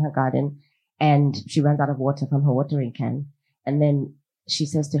watering her garden and she runs out of water from her watering can. And then she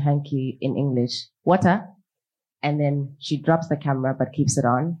says to Hanky in English, "Water?" And then she drops the camera, but keeps it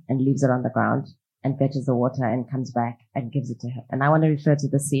on and leaves it on the ground and fetches the water and comes back and gives it to her. And I want to refer to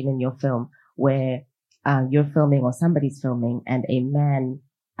the scene in your film where you're filming or somebody's filming and a man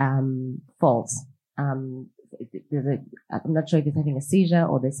falls. I'm not sure if he's having a seizure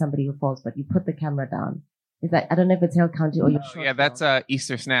or there's somebody who falls, but you put the camera down. Is that, I don't know if it's Hale County or your short yeah, that's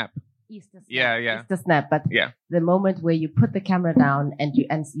Easter Snap. Easter Snap. Yeah. Easter Snap. But yeah, the moment where you put the camera down and you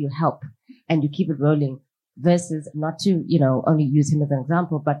help and you keep it rolling, versus not to, only use him as an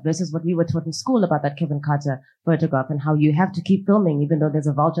example, but versus what we were taught in school about that Kevin Carter photograph and how you have to keep filming even though there's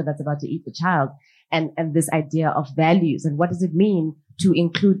a vulture that's about to eat the child, and this idea of values and what does it mean to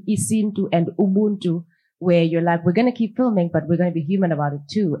include Isintu and Ubuntu, where you're like, we're going to keep filming, but we're going to be human about it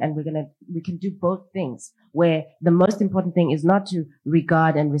too. And we can do both things, where the most important thing is not to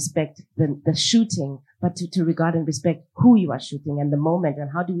regard and respect the shooting, but to regard and respect who you are shooting and the moment,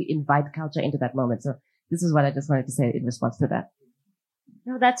 and how do we invite culture into that moment. So this is what I just wanted to say in response to that.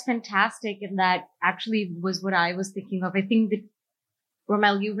 No, that's fantastic. And that actually was what I was thinking of. I think that,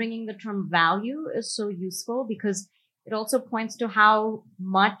 RaMell, you bringing the term value is so useful because it also points to how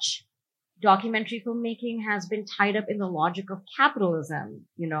much documentary filmmaking has been tied up in the logic of capitalism,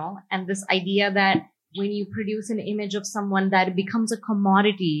 and this idea that when you produce an image of someone, that it becomes a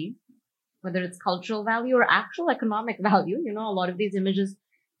commodity, whether it's cultural value or actual economic value. A lot of these images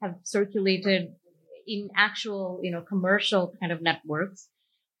have circulated in actual, commercial kind of networks.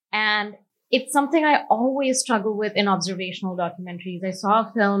 And it's something I always struggle with in observational documentaries. I saw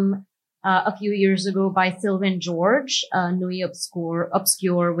a film a few years ago by Sylvain George, Nuit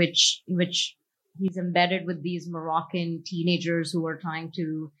Obscure, which he's embedded with these Moroccan teenagers who are trying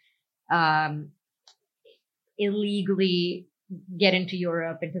to illegally get into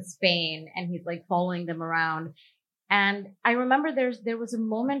Europe, into Spain, and he's like following them around. And I remember there was a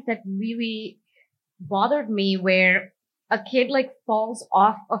moment that really bothered me where a kid like falls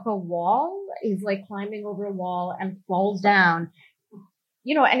off of a wall, is like climbing over a wall and falls down,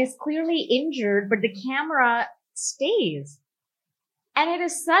 and is clearly injured, but the camera stays. And it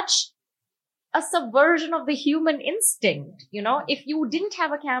is such a subversion of the human instinct. If you didn't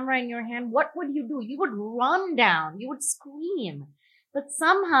have a camera in your hand, what would you do? You would run down, you would scream. But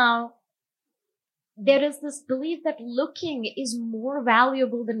somehow there is this belief that looking is more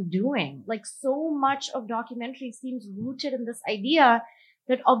valuable than doing. Like, so much of documentary seems rooted in this idea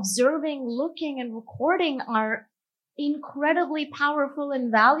that observing, looking, and recording are incredibly powerful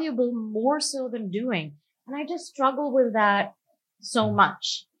and valuable, more so than doing. And I just struggle with that so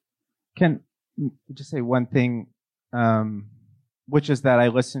much. Can just say one thing, which is that I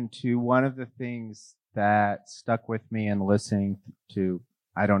listened to one of the things that stuck with me in listening to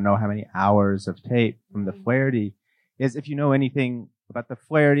I don't know how many hours of tape from the Flaherty is, if you know anything about the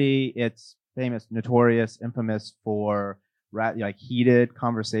Flaherty, it's famous, notorious, infamous for like heated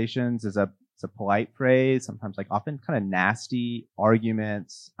conversations is a polite phrase, sometimes like often kind of nasty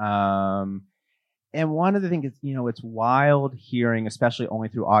arguments. And one of the things is, it's wild hearing, especially only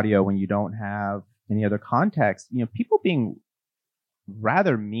through audio when you don't have any other context, people being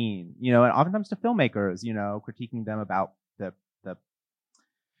rather mean, and oftentimes to filmmakers, critiquing them about the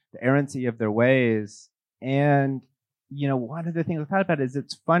errancy of their ways. And, one of the things I thought about is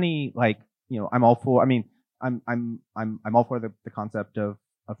it's funny, like, I'm all for, I'm all for the concept of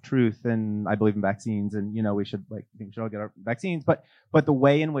truth, and I believe in vaccines, and, we should all get our vaccines, but the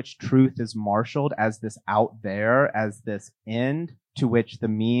way in which truth is marshaled as this out there, as this end to which the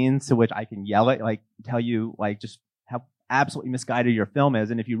means to which I can yell it, like tell you, like, just how absolutely misguided your film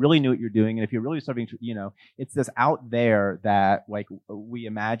is. And if you really knew what you're doing, and if you're really serving, it's this out there that like we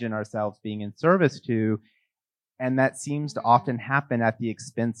imagine ourselves being in service to. And that seems to often happen at the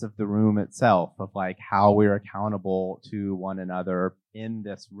expense of the room itself, of like how we're accountable to one another in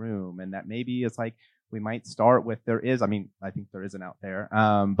this room. And that maybe it's like, we might start with, I think there is an out there,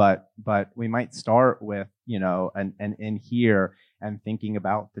 but we might start with, an in here and thinking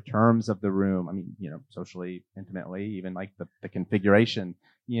about the terms of the room. Socially, intimately, even like the configuration,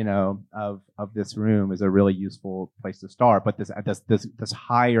 of this room is a really useful place to start. But this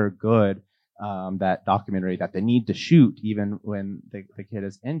higher good, that documentary, that the need to shoot even when the kid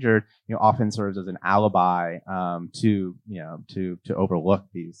is injured, often serves as an alibi to overlook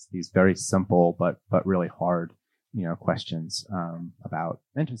these very simple but really hard questions about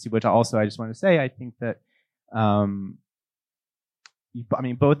intimacy. Which I just want to say, I think that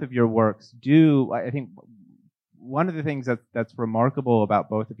both of your works do. I think one of the things that's remarkable about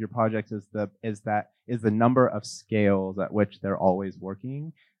both of your projects is the number of scales at which they're always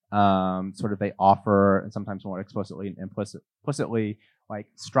working. Sort of they offer, and sometimes more explicitly and implicitly, like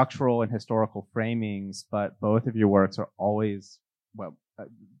structural and historical framings, but both of your works are always,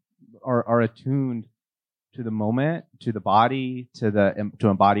 are attuned to the moment, to the body, to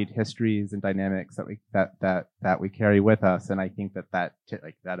embodied histories and dynamics that we carry with us. And I think that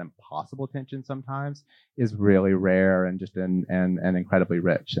impossible tension sometimes is really rare and just and incredibly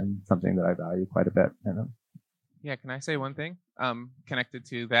rich, and something that I value quite a bit. Yeah, can I say one thing connected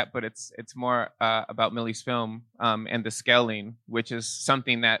to that? But it's more about Millie's film and the scaling, which is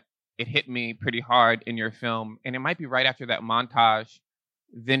something that it hit me pretty hard in your film. And it might be right after that montage.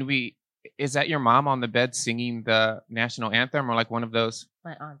 Then is that your mom on the bed singing the national anthem, or like one of those?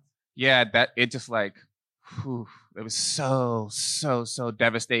 My aunt. Yeah, that it just like, it was so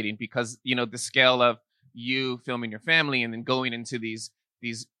devastating, because the scale of you filming your family and then going into these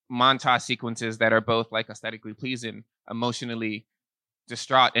montage sequences that are both like aesthetically pleasing, emotionally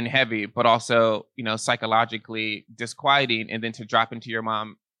distraught and heavy, but also, psychologically disquieting. And then to drop into your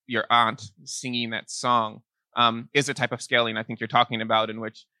mom, your aunt singing that song is the type of scaling I think you're talking about, in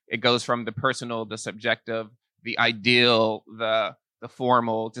which it goes from the personal, the subjective, the ideal, the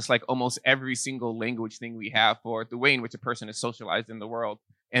formal, just like almost every single language thing we have for the way in which a person is socialized in the world,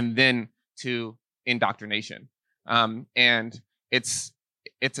 and then to indoctrination. And it's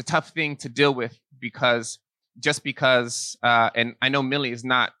a tough thing to deal with, because and I know Millie is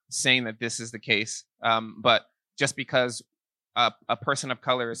not saying that this is the case, but just because a person of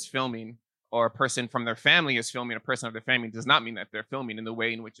color is filming, or a person from their family is filming a person of their family, does not mean that they're filming in the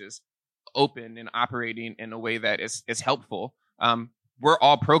way in which is open and operating in a way that is helpful. We're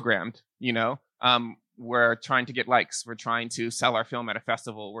all programmed, we're trying to get likes. We're trying to sell our film at a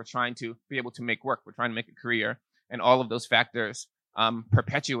festival. We're trying to be able to make work. We're trying to make a career. And all of those factors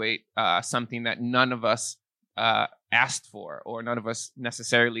perpetuate something that none of us asked for, or none of us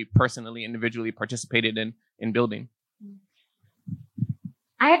necessarily personally, individually participated in building.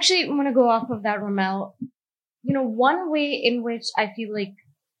 I actually want to go off of that, RaMell. One way in which I feel like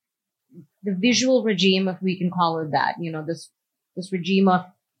the visual regime, if we can call it that, this regime of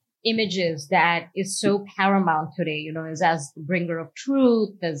images that is so paramount today, is as the bringer of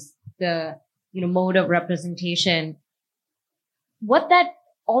truth, as the, mode of representation. What that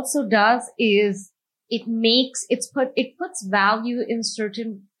also does is it puts value in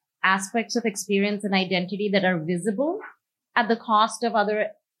certain aspects of experience and identity that are visible at the cost of other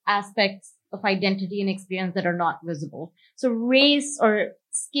aspects of identity and experience that are not visible. So race or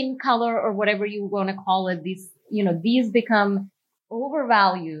skin color or whatever you want to call it, these become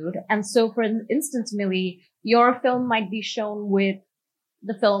overvalued. And so, for instance, Millie, your film might be shown with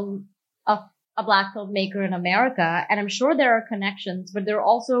the film of a Black filmmaker in America, and I'm sure there are connections, but there are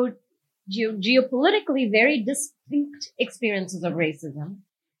also geopolitically very distinct experiences of racism.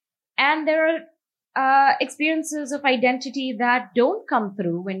 And there are experiences of identity that don't come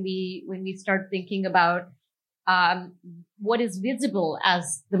through when we start thinking about what is visible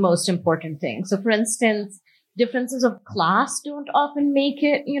as the most important thing. So, for instance, differences of class don't often make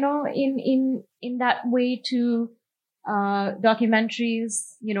it, in that way to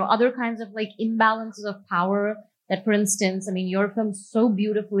documentaries. Other kinds of like imbalances of power. That, for instance, your film so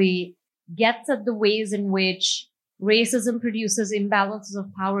beautifully gets at the ways in which racism produces imbalances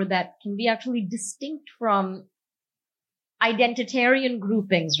of power that can be actually distinct from identitarian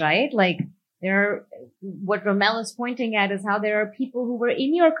groupings, right? Like what RaMell is pointing at is how there are people who were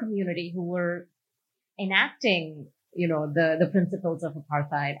in your community who were enacting, the principles of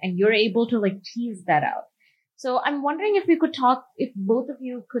apartheid, and you're able to like tease that out. So I'm wondering if both of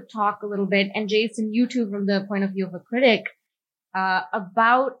you could talk a little bit, and Jason, you too, from the point of view of a critic,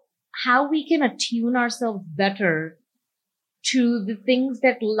 about how we can attune ourselves better to the things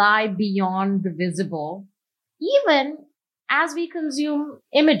that lie beyond the visible, even as we consume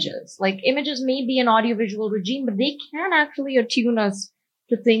images. Like, images may be an audiovisual regime, but they can actually attune us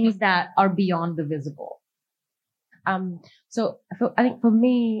to things that are beyond the visible. So I think for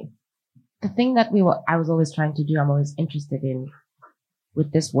me, the thing that I was always trying to do, I'm always interested in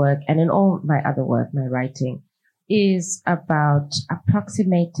with this work and in all my other work, my writing, is about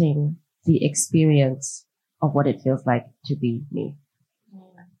approximating the experience of what it feels like to be me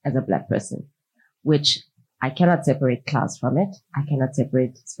as a Black person, which I cannot separate class from it. I cannot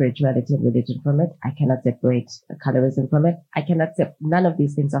separate spirituality and religion from it. I cannot separate colorism from it. None of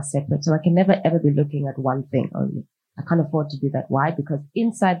these things are separate. So I can never ever be looking at one thing only. I can't afford to do that. Why? Because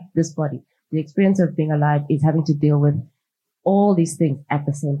inside this body, the experience of being alive is having to deal with all these things at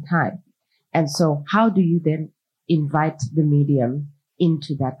the same time. And so how do you then invite the medium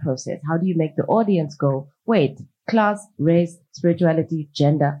into that process? How do you make the audience go, wait, class, race, spirituality,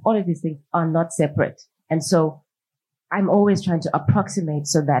 gender, all of these things are not separate. And so I'm always trying to approximate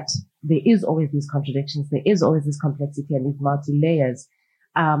so that there is always these contradictions, there is always this complexity and these multi-layers,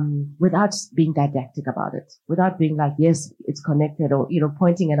 without being didactic about it, without being like, yes, it's connected, or,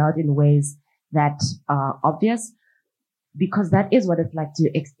 pointing it out in ways that are obvious, because that is what it's like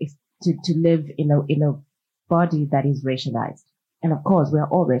to live in a body that is racialized. And of course, we are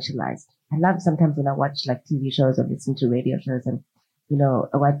all racialized. I love sometimes when I watch like TV shows or listen to radio shows and,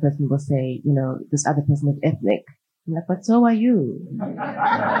 a white person will say, this other person is ethnic. I'm like, but so are you.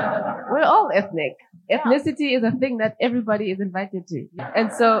 We're all ethnic. Ethnicity is a thing that everybody is invited to.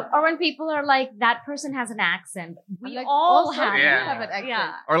 And so, or when people are like, that person has an accent. We like, all also have an accent.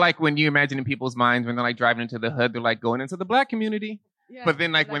 Yeah. Or like when you imagine in people's minds when they're like driving into the hood, they're like going into the Black community. Yeah, but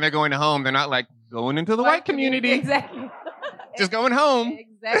then like when they're going home, they're not like going into the white community. Exactly. Just going home.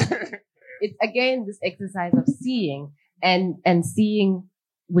 Exactly. It's again this exercise of seeing and seeing,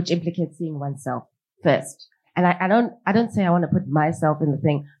 which implicates seeing oneself first. And I don't say I want to put myself in the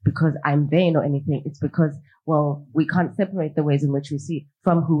thing because I'm vain or anything. It's because, well, we can't separate the ways in which we see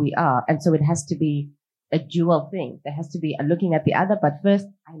from who we are. And so it has to be a dual thing. There has to be a looking at the other, but first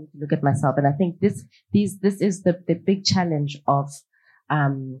I need to look at myself. And I think this is the big challenge of,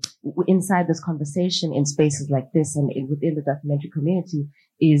 inside this conversation in spaces like this and within the documentary community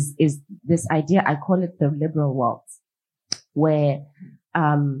is this idea. I call it the liberal waltz, where,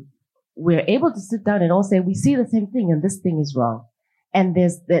 we're able to sit down and all say, we see the same thing and this thing is wrong. And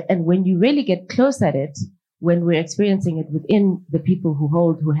and when you really get close at it, when we're experiencing it within the people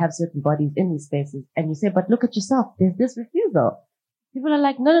who have certain bodies in these spaces, and you say, but look at yourself, there's this refusal. People are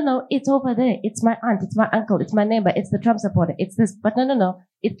like, no, it's over there. It's my aunt, it's my uncle, it's my neighbor, it's the Trump supporter, it's this. But no.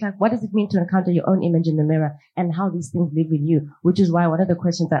 It's like, what does it mean to encounter your own image in the mirror and how these things live in you? Which is why one of the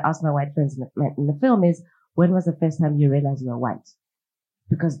questions I asked my white friends in the film is, when was the first time you realized you were white?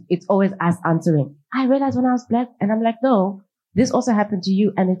 Because it's always us answering, I realized when I was black. And I'm like, no, this also happened to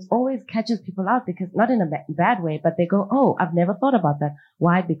you. And it always catches people out because not in a bad way, but they go, oh, I've never thought about that.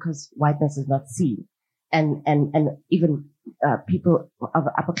 Why? Because whiteness is not seen. And even, people of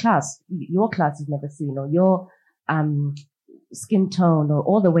upper class, your class is never seen, or your, skin tone, or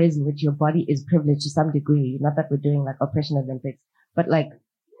all the ways in which your body is privileged to some degree. Not that we're doing like oppression Olympics, but like,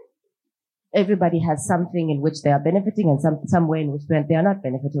 everybody has something in which they are benefiting and some way in which they are not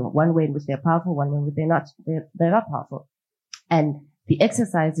benefiting. One way in which they're powerful, one way in which they're not powerful. And the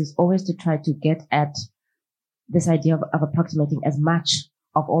exercise is always to try to get at this idea of approximating as much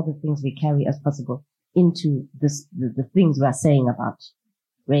of all the things we carry as possible into the things we are saying about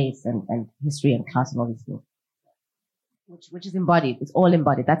race and history and class and all these things. Which is embodied. It's all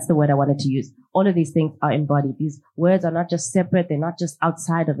embodied. That's the word I wanted to use. All of these things are embodied. These words are not just separate. They're not just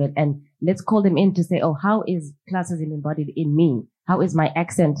outside of it. And let's call them in to say, oh, how is classism embodied in me? How is my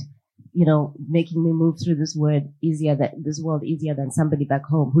accent, making me move through this world easier than somebody back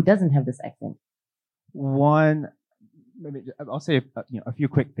home who doesn't have this accent? I'll say a few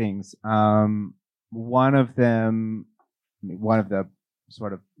quick things. One of the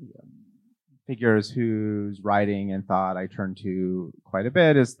sort of figures whose writing and thought I turn to quite a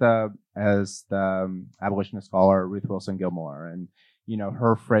bit is the abolitionist scholar Ruth Wilson Gilmore, and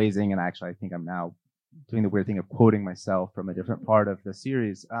her phrasing. And actually, I think I'm now doing the weird thing of quoting myself from a different part of the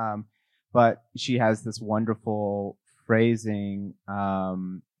series. But she has this wonderful phrasing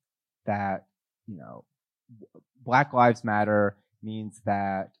that Black Lives Matter means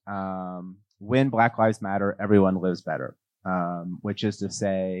that when Black Lives Matter, everyone lives better. Which is to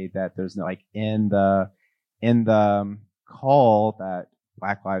say that there's no, like, in the call that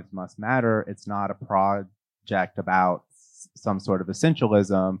Black Lives Must Matter, it's not a project about some sort of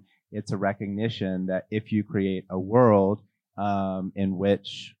essentialism. It's a recognition that if you create a world in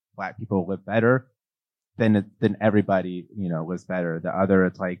which Black people live better, then everybody lives better.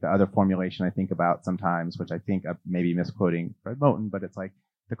 It's like the other formulation I think about sometimes, which I think I may be misquoting Fred Moten, but it's like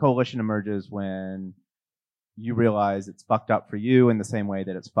the coalition emerges when you realize it's fucked up for you in the same way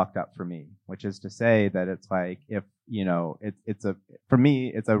that it's fucked up for me, which is to say that it's like, if, for me,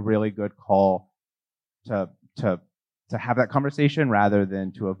 it's a really good call to have that conversation rather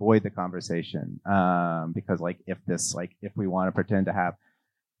than to avoid the conversation. Because if we want to pretend to have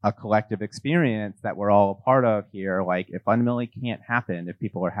a collective experience that we're all a part of here, like, it fundamentally can't happen if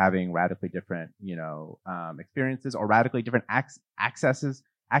people are having radically different, experiences or radically different access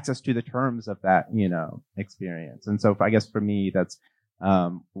to the terms of that, experience. And so I guess for me, that's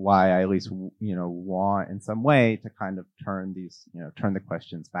why I at least, want in some way to kind of turn the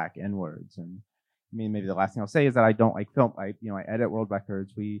questions back inwards. And I mean, maybe the last thing I'll say is that I don't like film. I edit World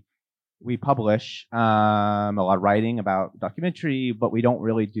Records. We publish a lot of writing about documentary, but we don't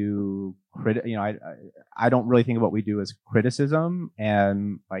really do I don't really think of what we do as criticism.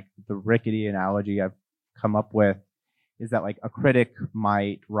 And like the rickety analogy I've come up with is that like a critic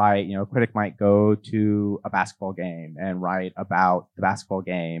might write, a critic might go to a basketball game and write about the basketball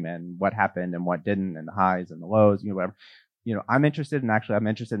game and what happened and what didn't and the highs and the lows, whatever. I'm interested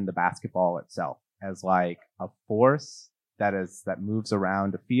in the basketball itself as like a force that moves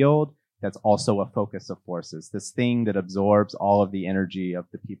around a field that's also a focus of forces, this thing that absorbs all of the energy of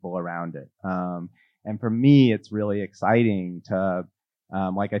the people around it. And for me, it's really exciting to,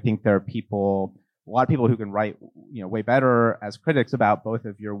 I think there are a lot of people who can write, way better as critics about both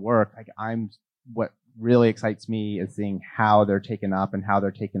of your work. What really excites me is seeing how they're taken up and how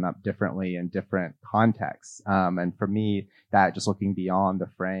they're taken up differently in different contexts. And for me, that just looking beyond the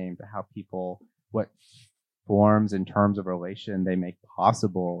frame to how what forms and terms of relation they make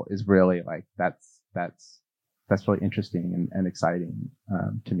possible is really like, that's really interesting and exciting,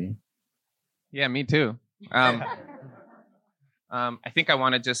 to me. Yeah, me too. I think I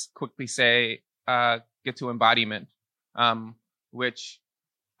want to just quickly say, get to embodiment, which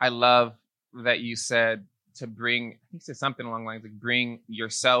I love that you said to bring, I think you said something along the lines like bring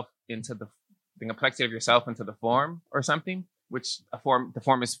yourself into the complexity of yourself into the form or something, which the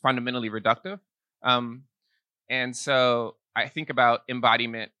form is fundamentally reductive. And so I think about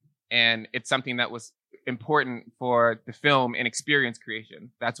embodiment, and it's something that was important for the film and experience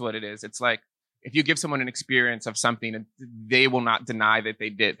creation. That's what it is. It's like, if you give someone an experience of something, they will not deny that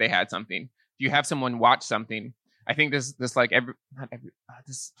they had something. If you have someone watch something, I think this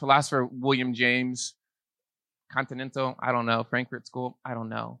philosopher, William James, Continental, I don't know, Frankfurt School, I don't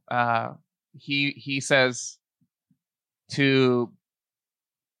know. He says to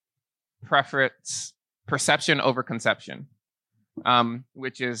preference perception over conception,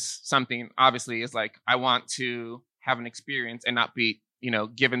 which is something obviously is like, I want to have an experience and not be,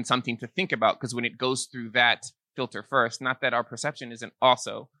 given something to think about, because when it goes through that filter first, not that our perception isn't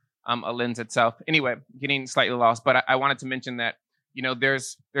also a lens itself. Anyway, getting slightly lost, but I wanted to mention that,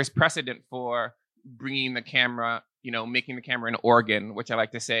 there's precedent for bringing the camera, making the camera an organ, which I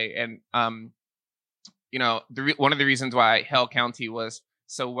like to say. And, one of the reasons why Hell County was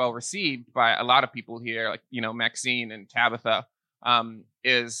so well received by a lot of people here, like, Maxine and Tabitha,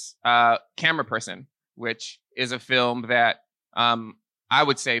 is Camera Person, which is a film that I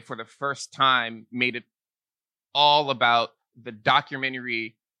would say for the first time made it all about the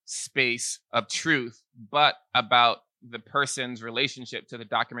documentary space of truth, but about the person's relationship to the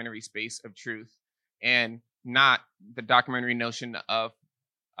documentary space of truth, and not the documentary notion of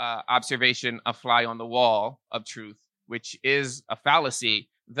observation, a fly on the wall of truth, which is a fallacy,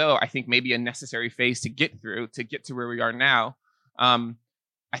 though I think maybe a necessary phase to get through to get to where we are now.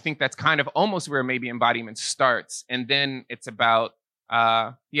 I think that's kind of almost where maybe embodiment starts. And then it's about,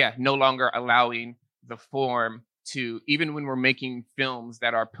 no longer allowing the form to, even when we're making films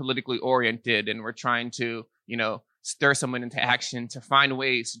that are politically oriented and we're trying to, stir someone into action, to find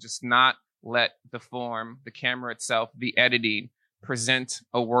ways to just not let the form, the camera itself, the editing present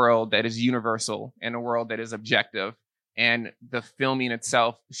a world that is universal and a world that is objective. And the filming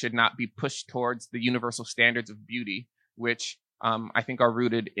itself should not be pushed towards the universal standards of beauty, which I think are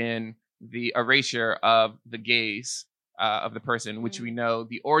rooted in the erasure of the gaze of the person, which we know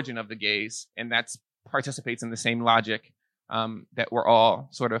the origin of the gaze, and that's participates in the same logic that we're all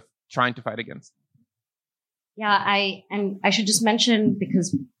sort of trying to fight against. Yeah, I should just mention,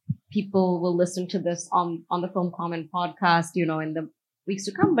 because people will listen to this on the Film Comment podcast, in the weeks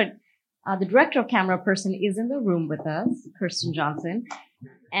to come, but the director of Camera Person is in the room with us, Kirsten Johnson.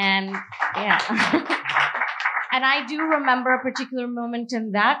 And yeah. And I do remember a particular moment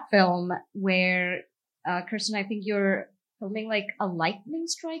in that film where, Kirsten, I think you're filming like a lightning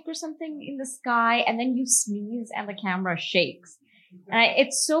strike or something in the sky, and then you sneeze and the camera shakes. And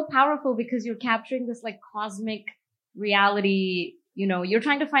it's so powerful because you're capturing this like cosmic reality. You're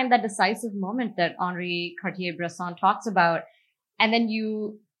trying to find that decisive moment that Henri Cartier-Bresson talks about. And then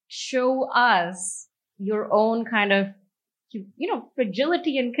you show us your own kind of,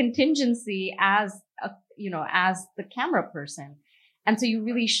 fragility and contingency as as the camera person. And so you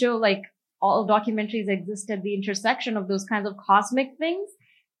really show like all documentaries exist at the intersection of those kinds of cosmic things,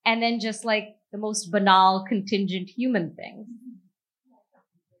 and then just like the most banal contingent human things.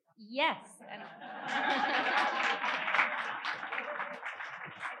 Yes.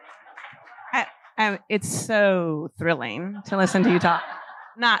 It's so thrilling to listen to you talk,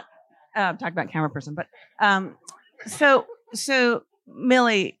 not talk about Camera Person, but so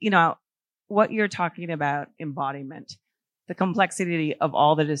Millie, what you're talking about, embodiment, the complexity of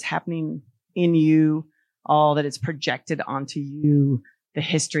all that is happening in you, all that is projected onto you, the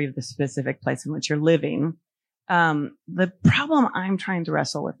history of the specific place in which you're living. The problem I'm trying to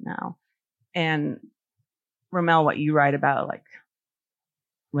wrestle with now, and RaMell, what you write about, like,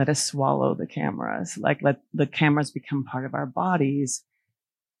 let us swallow the cameras, like let the cameras become part of our bodies.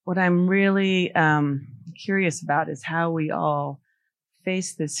 What I'm really curious about is how we all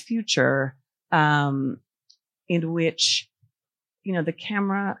face this future in which, the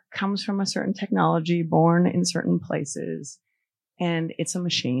camera comes from a certain technology, born in certain places, and it's a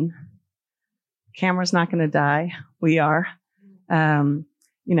machine. Camera's not going to die. We are.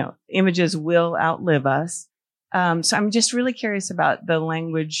 Images will outlive us. So I'm just really curious about the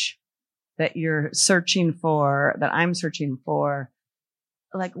language that you're searching for, that I'm searching for.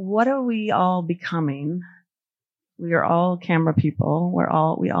 Like, what are we all becoming? We are all camera people.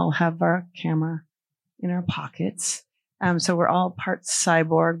 We all have our camera in our pockets. So we're all part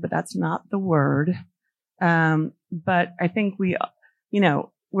cyborg, but that's not the word. But I think we're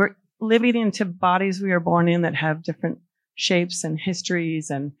living into bodies we are born in that have different shapes and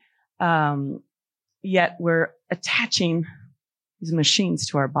histories, and yet we're attaching these machines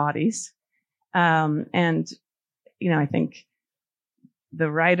to our bodies. And, I think the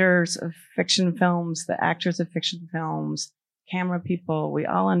writers of fiction films, the actors of fiction films, camera people, we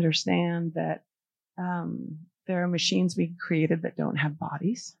all understand that there are machines we created that don't have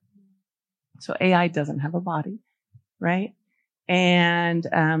bodies. So AI doesn't have a body, right? And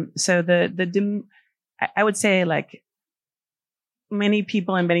so I would say, like, many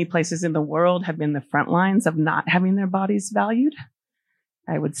people in many places in the world have been the front lines of not having their bodies valued.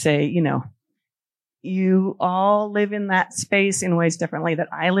 I would say, you all live in that space in ways differently,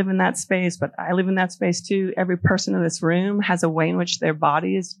 that I live in that space, but I live in that space too. Every person in this room has a way in which their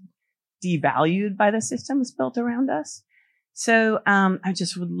body is devalued by the systems built around us. So I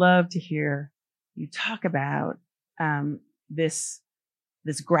just would love to hear you talk about this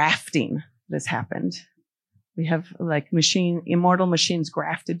grafting that's happened. We have like immortal machines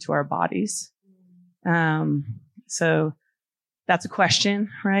grafted to our bodies. So that's a question,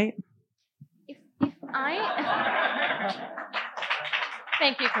 right?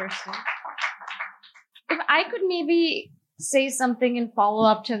 Thank you, Kirsten. If I could maybe say something in follow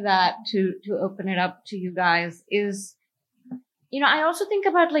up to that, to open it up to you guys, is, I also think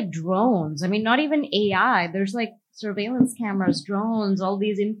about like drones. I mean, not even AI. There's like surveillance cameras, drones, all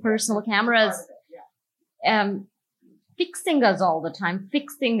these impersonal cameras, fixing us all the time,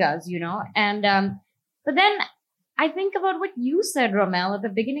 and, but then I think about what you said, RaMell, at the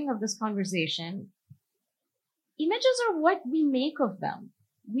beginning of this conversation. Images are what we make of them.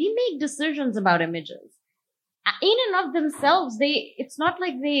 We make decisions about images. In and of themselves, it's not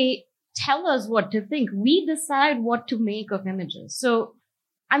like they tell us what to think. We decide what to make of images. So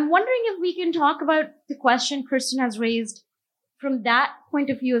I'm wondering if we can talk about the question Kirsten has raised from that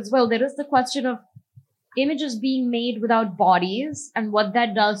point of view as well. There is the question of images being made without bodies and what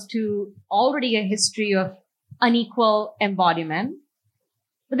that does to already a history of unequal embodiment.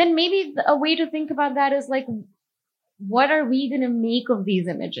 But then maybe a way to think about that is like, what are we going to make of these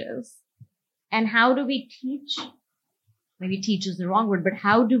images? And how do we teach? Maybe teach is the wrong word, but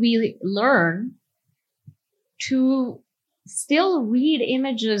how do we learn to still read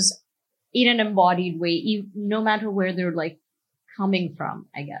images in an embodied way, no matter where they're like coming from,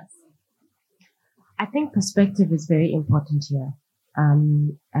 I guess? I think perspective is very important here.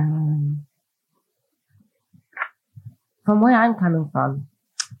 From where I'm coming from,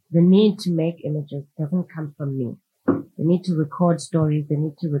 the need to make images doesn't come from me. They need to record stories. They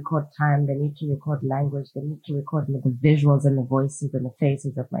need to record time. They need to record language. They need to record the visuals and the voices and the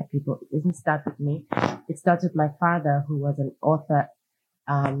faces of my people. It doesn't start with me. It starts with my father, who was an author,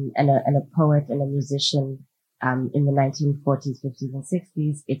 and a poet and a musician, in the 1940s, 50s, and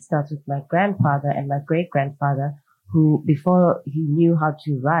 60s. It starts with my grandfather and my great-grandfather, who, before he knew how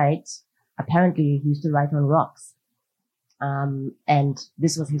to write, apparently he used to write on rocks. And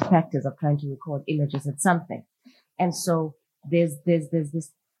this was his practice of trying to record images of something. And so there's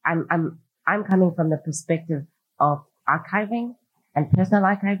this, I'm coming from the perspective of archiving and personal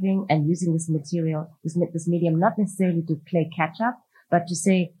archiving and using this material, this medium, not necessarily to play catch up, but to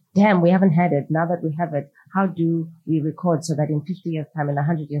say, damn, we haven't had it. Now that we have it, how do we record so that in 50 years time, in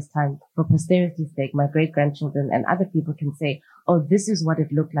 100 years time, for posterity's sake, my great grandchildren and other people can say, oh, this is what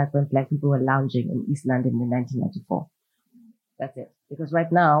it looked like when Black people were lounging in East London in 1994. That's it. Because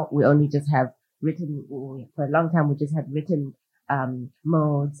right now we only just have written, for a long time, we just had written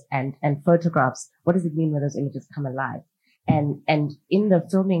modes and photographs. What does it mean when those images come alive? And in the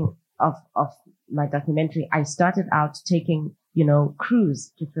filming of my documentary, I started out taking,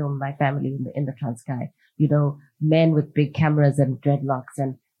 crews to film my family in the Transkei, men with big cameras and dreadlocks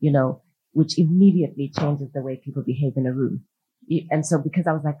and, which immediately changes the way people behave in a room. And so because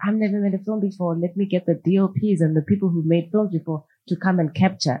I was like, I've never made a film before, let me get the DOPs and the people who made films before to come and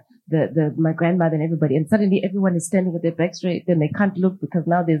capture my grandmother and everybody. And suddenly everyone is standing with their back straight and they can't look because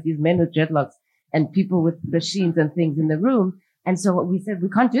now there's these men with dreadlocks and people with machines and things in the room. And so what we said, we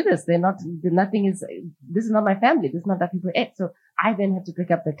can't do this. This is not my family. This is not that people act. So I then had to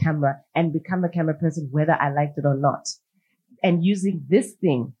pick up the camera and become a camera person, whether I liked it or not. And using this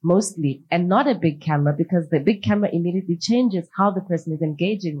thing mostly, and not a big camera, because the big camera immediately changes how the person is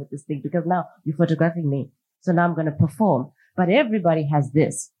engaging with this thing, because now you're photographing me. So now I'm going to perform. But everybody has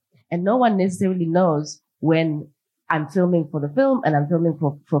this. And no one necessarily knows when I'm filming for the film and I'm filming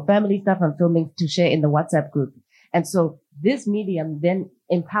for family stuff. I'm filming to share in the WhatsApp group. And so this medium then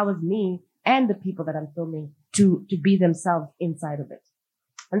empowers me and the people that I'm filming to be themselves inside of it.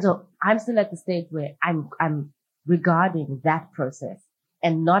 And so I'm still at the stage where I'm regarding that process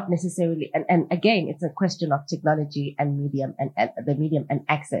and not necessarily, and again, it's a question of technology and medium and the medium and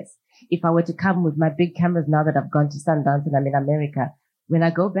access. If I were to come with my big cameras now that I've gone to Sundance and I'm in America, when I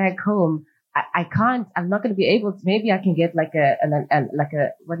go back home, I can't, I'm not going to be able to, maybe I can get like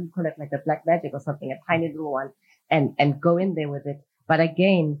what do you call it? Like a Black Magic or something, a tiny little one and go in there with it. But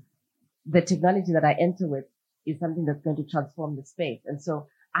again, the technology that I enter with is something that's going to transform the space. And so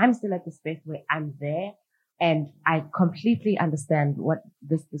I'm still at the space where I'm there and I completely understand what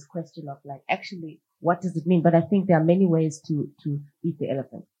this question of like, actually, what does it mean? But I think there are many ways to eat the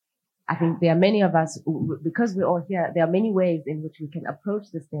elephant. I think there are many of us, because we're all here, there are many ways in which we can approach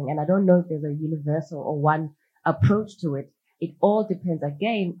this thing. And I don't know if there's a universal or one approach to it. It all depends,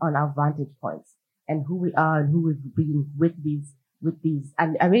 again, on our vantage points and who we are and who we've been with these.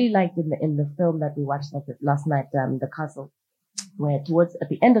 And I really liked in the film that we watched last night, The Castle, where at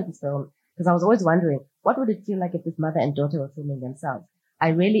the end of the film, because I was always wondering, what would it feel like if this mother and daughter were filming themselves? I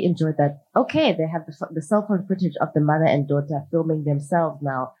really enjoyed that. Okay, they have the cell phone footage of the mother and daughter filming themselves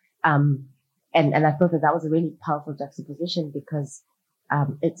now. And I thought that was a really powerful juxtaposition because,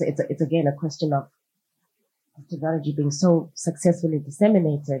 it's again a question of technology being so successfully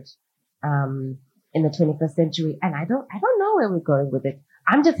disseminated, in the 21st century. And I don't know where we're going with it.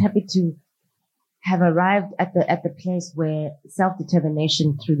 I'm just happy to have arrived at the place where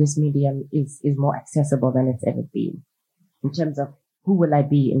self-determination through this medium is more accessible than it's ever been in terms of who will I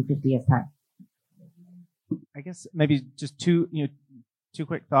be in 50 years time. I guess maybe just two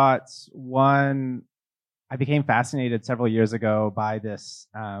quick thoughts. One, I became fascinated several years ago by this,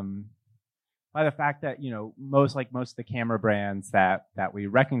 by the fact that, most of the camera brands that we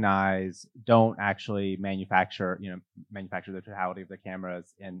recognize don't actually manufacture the totality of the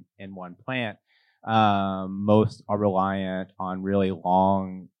cameras in one plant. Most are reliant on really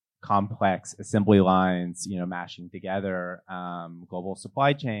long, complex assembly lines, mashing together, global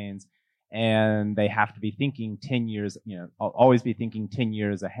supply chains. And they have to be thinking 10 years, always be thinking 10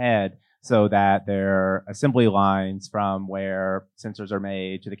 years ahead so that their assembly lines from where sensors are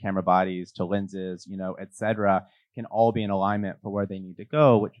made to the camera bodies to lenses, et cetera, can all be in alignment for where they need to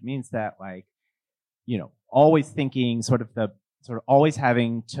go, which means that always thinking always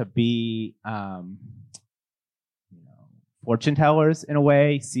having to be, fortune tellers in a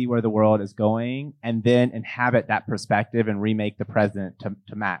way, see where the world is going, and then inhabit that perspective and remake the present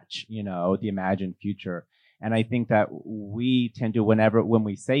to match, the imagined future. And I think that we tend to, when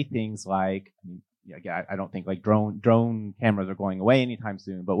we say things like, I don't think like drone cameras are going away anytime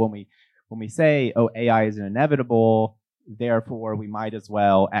soon, but when we say, oh, AI is inevitable, therefore we might as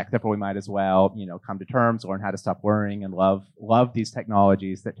well, come to terms, learn how to stop worrying and love these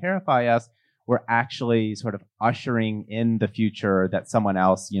technologies that terrify us, we're actually sort of ushering in the future that someone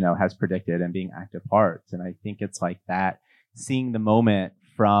else, has predicted and being active parts. And I think it's like that, seeing the moment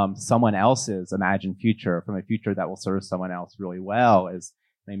from someone else's imagined future, from a future that will serve someone else really well, is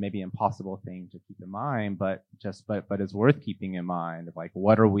maybe an impossible thing to keep in mind, but is worth keeping in mind of like,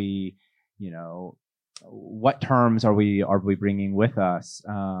 what are we, what terms are we bringing with us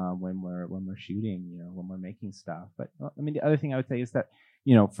when we're shooting, when we're making stuff. But the other thing I would say is that,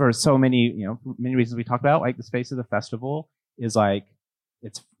 for so many, many reasons we talked about, like the space of the festival is like,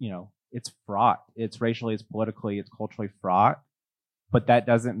 it's fraught. It's racially, it's politically, it's culturally fraught. But that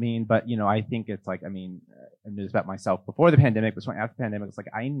doesn't mean, I think it's like, I knew this about myself before the pandemic, but after the pandemic, it's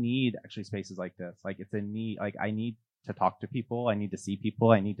like, I need actually spaces like this. Like it's a need, like I need to talk to people. I need to see people.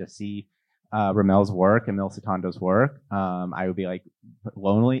 I need to see RaMell's work and Milisuthando's work. I would be like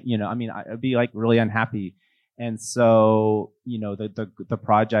lonely, I would be like really unhappy. And so, the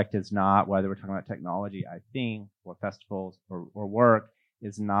project is not, whether we're talking about technology, I think, or festivals or work,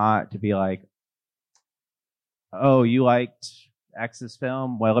 is not to be like, oh, you liked X's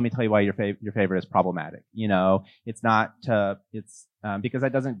film? Well, let me tell you why your favorite is problematic. It's not because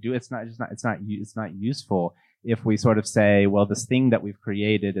that doesn't do, it's not useful if we sort of say, well, this thing that we've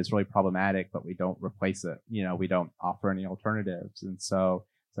created is really problematic, but we don't replace it. We don't offer any alternatives. And so,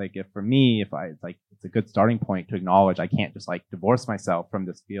 it's like, it's a good starting point to acknowledge I can't just like divorce myself from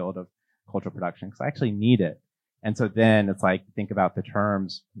this field of cultural production because I actually need it. And so then it's like, think about the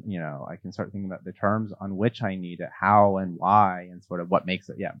terms, I can start thinking about the terms on which I need it, how and why, and sort of what makes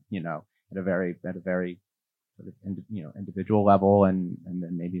it, at a very sort of, individual level and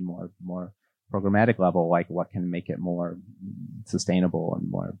then maybe more programmatic level, like what can make it more sustainable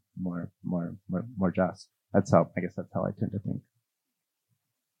and more just. I guess that's how I tend to think.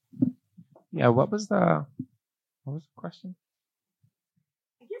 Yeah, what was the question?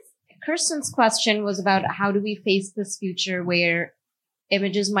 I guess Kirsten's question was about how do we face this future where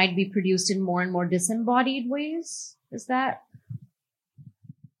images might be produced in more and more disembodied ways? Is that?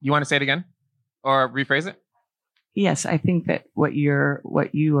 You want to say it again or rephrase it? Yes, I think that what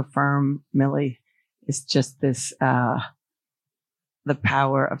you affirm, Millie, is just this, the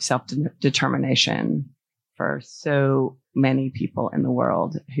power of self-determination for so many people in the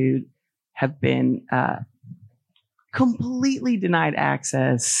world who have been completely denied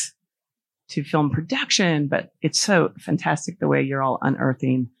access to film production. But it's so fantastic the way you're all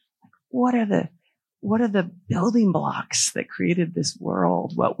unearthing what are the building blocks that created this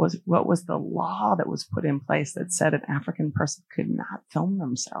world? What was the law that was put in place that said an African person could not film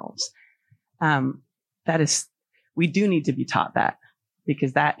themselves? We do need to be taught that,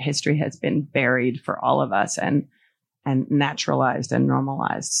 because that history has been buried for all of us and naturalized and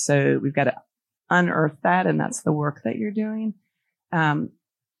normalized. So we've got to unearth that. And that's the work that you're doing. To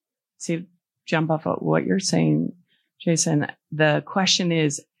jump off of what you're saying, Jason, the question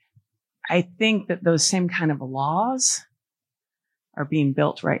is, I think that those same kind of laws are being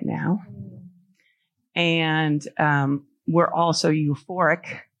built right now. And we're also euphoric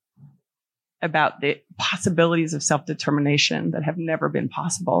about the possibilities of self-determination that have never been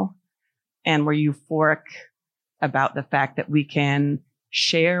possible. And we're euphoric about the fact that we can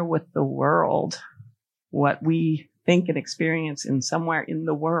share with the world what we think and experience in somewhere in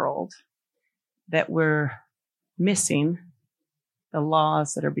the world, that we're missing the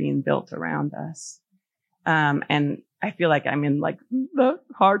laws that are being built around us. And I feel like I'm in like the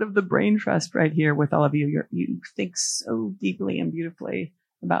heart of the brain trust right here with all of you. You think so deeply and beautifully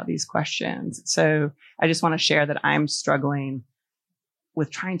about these questions. So I just want to share that I'm struggling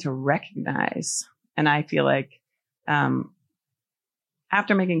with trying to recognize. And I feel like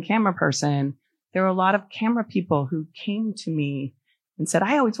after making Camera Person, there were a lot of camera people who came to me and said,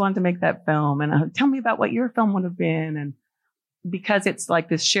 I always wanted to make that film. And tell me about what your film would have been. And because it's like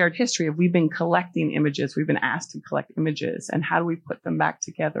this shared history of we've been collecting images, we've been asked to collect images, and how do we put them back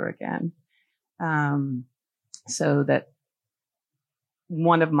together again? So that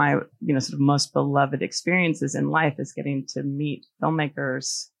one of my, sort of most beloved experiences in life is getting to meet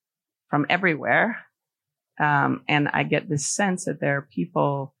filmmakers from everywhere. And I get this sense that there are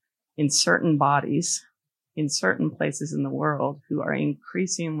people in certain bodies, in certain places in the world, who are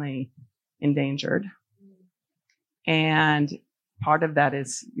increasingly endangered. And part of that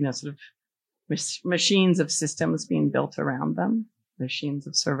is, sort of machines of systems being built around them, machines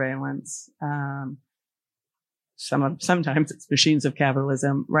of surveillance. Sometimes it's machines of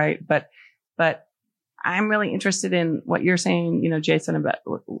capitalism, right? But I'm really interested in what you're saying, Jason, about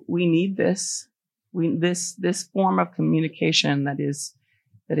we need this. This form of communication that is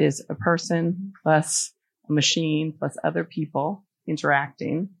a person plus a machine plus other people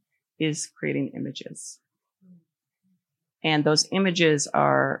interacting is creating images. And those images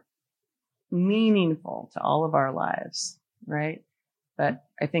are meaningful to all of our lives, right? But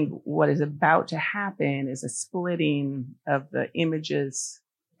I think what is about to happen is a splitting of the images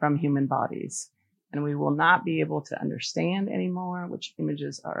from human bodies. And we will not be able to understand anymore which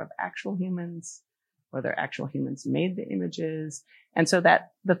images are of actual humans, whether actual humans made the images. And so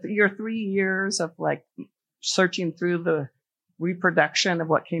that your 3 years of like searching through the reproduction of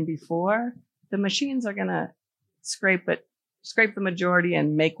what came before, the machines are going to scrape the majority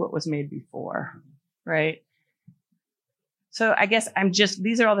and make what was made before, right? So I guess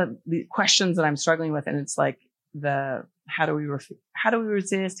these are all the questions that I'm struggling with. And it's like how do we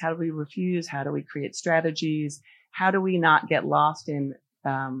resist? How do we refuse? How do we create strategies? How do we not get lost in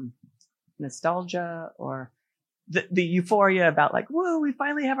nostalgia or the euphoria about like, whoa, we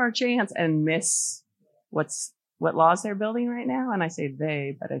finally have our chance, and miss what laws they're building right now? And I say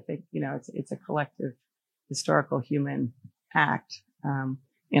they, but I think, it's a collective historical human act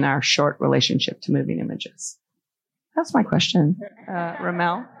in our short relationship to moving images. That's my question.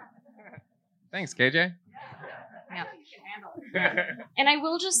 RaMell? Thanks, KJ. Yeah. And I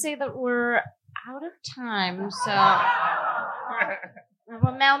will just say that we're out of time. So,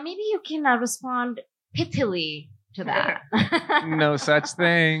 RaMell, maybe you can respond pithily to that. No such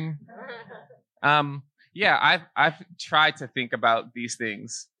thing. Yeah, I've tried to think about these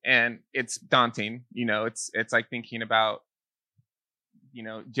things, and it's daunting. It's like thinking about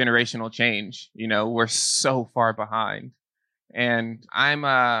generational change. We're so far behind, and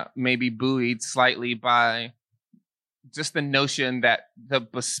I'm maybe buoyed slightly by just the notion that the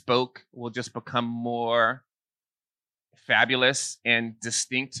bespoke will just become more fabulous and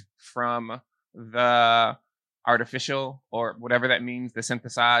distinct from the artificial, or whatever that means, the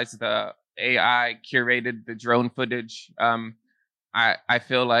synthesized, the AI curated, the drone footage. I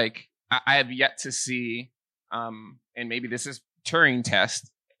feel like I have yet to see, and maybe this is Turing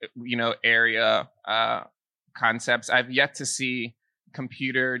test, area concepts. I've yet to see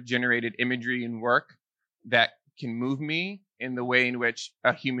computer generated imagery and work that can move me in the way in which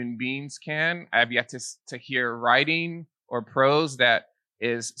human beings can. I've yet to hear writing or prose that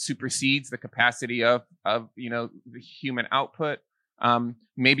supersedes the capacity of the human output.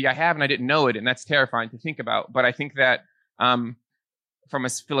 Maybe I have and I didn't know it, and that's terrifying to think about. But I think that from a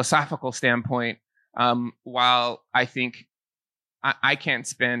philosophical standpoint, while I think I can't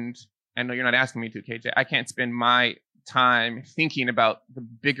spend, I know you're not asking me to, KJ, I can't spend my time thinking about the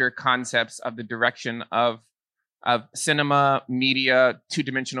bigger concepts of the direction of cinema, media,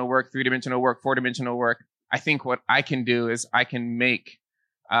 2-dimensional work, 3-dimensional work, 4-dimensional work. I think what I can do is I can make,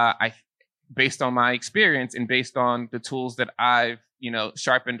 based on my experience and based on the tools that I've,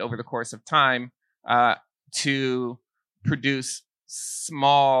 sharpened over the course of time, to produce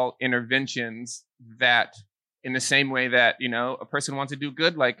small interventions that, in the same way that, a person wants to do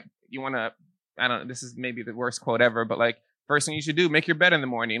good, like you want to, I don't know, this is maybe the worst quote ever, but like, first thing you should do, make your bed in the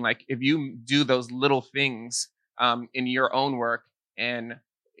morning. Like if you do those little things in your own work, and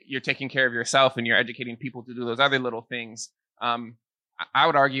you're taking care of yourself and you're educating people to do those other little things, I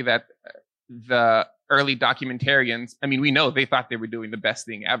would argue that the early documentarians, I mean, we know they thought they were doing the best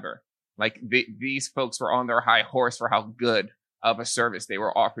thing ever. Like these folks were on their high horse for how good of a service they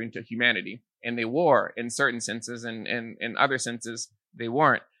were offering to humanity. And they were in certain senses, and in other senses, they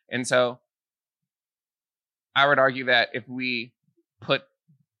weren't. And so I would argue that if we put,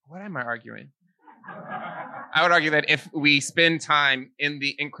 what am I arguing? I would argue that if we spend time in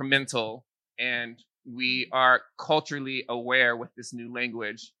the incremental and we are culturally aware with this new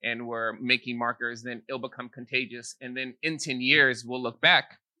language and we're making markers, then it'll become contagious. And then in 10 years, we'll look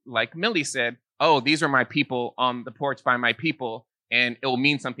back, like Millie said, oh, these are my people on the porch by my people. And it will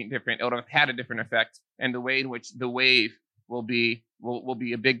mean something different. It'll have had a different effect. And the way in which the wave will be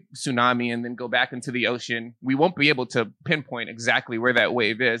a big tsunami and then go back into the ocean. We won't be able to pinpoint exactly where that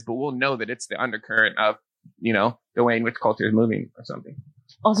wave is, but we'll know that it's the undercurrent of, the way in which culture is moving or something.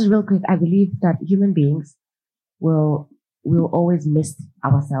 Also, real quick, I believe that human beings will always miss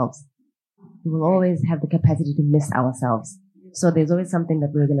ourselves. We will always have the capacity to miss ourselves. So there's always something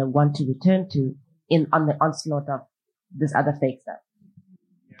that we're going to want to return to on the onslaught of this other fake stuff.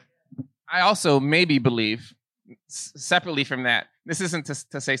 I also maybe believe, separately from that, this isn't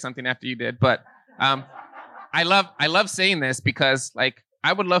to say something after you did, but I love saying this because, like,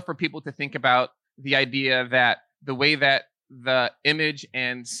 I would love for people to think about the idea that the way that the image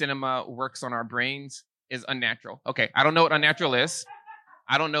and cinema works on our brains is unnatural. Okay, I don't know what unnatural is.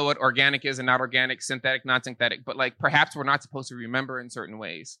 I don't know what organic is and not organic, synthetic, non-synthetic, but like perhaps we're not supposed to remember in certain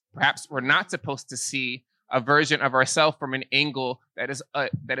ways. Perhaps we're not supposed to see a version of ourselves from an angle that is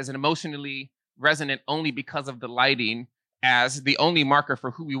an emotionally resonant only because of the lighting as the only marker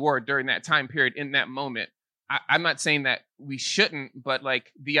for who we were during that time period in that moment. I'm not saying that we shouldn't, but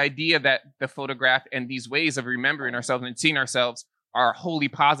like the idea that the photograph and these ways of remembering ourselves and seeing ourselves are wholly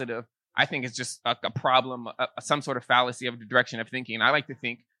positive, I think it's just a problem, some sort of fallacy of the direction of thinking. I like to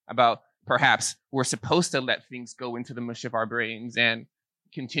think about perhaps we're supposed to let things go into the mush of our brains and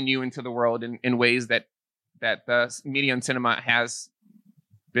continue into the world in ways that the media and cinema has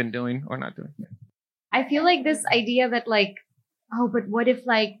been doing or not doing. I feel like this idea that like, oh, but what if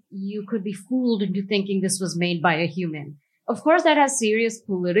like you could be fooled into thinking this was made by a human? Of course, that has serious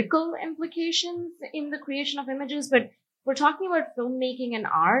political implications in the creation of images, but we're talking about filmmaking and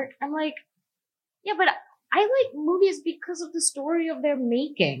art. I'm like, yeah, but I like movies because of the story of their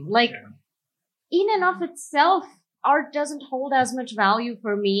making. Like, in and of itself, art doesn't hold as much value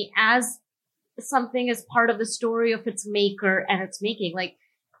for me as something as part of the story of its maker and its making. Like,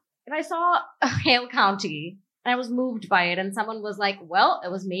 if I saw Hale County and I was moved by it and someone was like, well,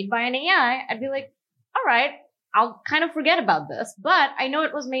 it was made by an AI, I'd be like, all right, I'll kind of forget about this. But I know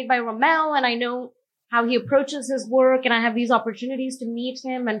it was made by RaMell and I know how he approaches his work and I have these opportunities to meet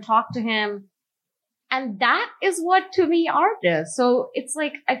him and talk to him. And that is what, to me, art is. So it's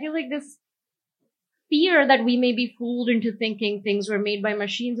like, I feel like this fear that we may be fooled into thinking things were made by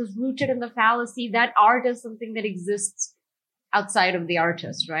machines is rooted in the fallacy that art is something that exists outside of the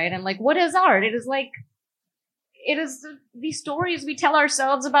artist, right? And like, what is art? It is these stories we tell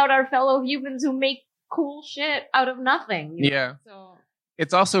ourselves about our fellow humans who make cool shit out of nothing. Yeah. So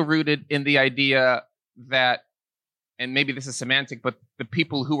it's also rooted in the idea that, and maybe this is semantic, but the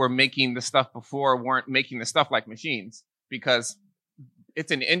people who were making the stuff before weren't making the stuff like machines, because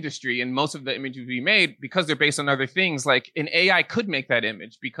it's an industry and most of the images we made, because they're based on other things, like an AI could make that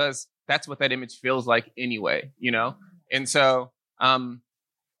image because that's what that image feels like anyway, And so,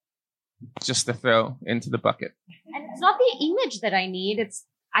 just to throw into the bucket. And it's not the image that I need. It's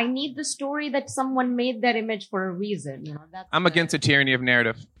I need the story that someone made that image for a reason. You know, I'm against the tyranny of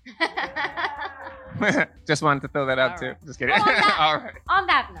narrative. Just wanted to throw that out too. Just kidding. All right. On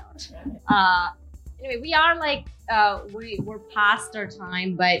that note, anyway, we are like we're past our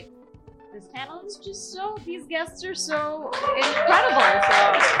time, but this panel is just these guests are so incredible.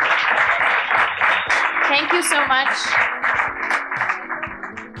 So thank you so much.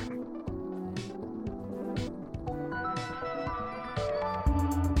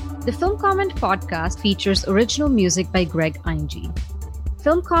 The Film Comment podcast features original music by Greg Einge.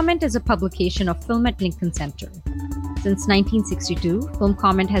 Film Comment is a publication of Film at Lincoln Center. Since 1962, Film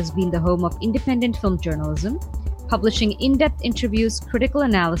Comment has been the home of independent film journalism, publishing in-depth interviews, critical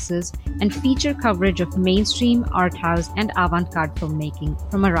analysis, and feature coverage of mainstream, art house, and avant-garde filmmaking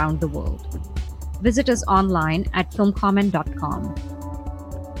from around the world. Visit us online at filmcomment.com.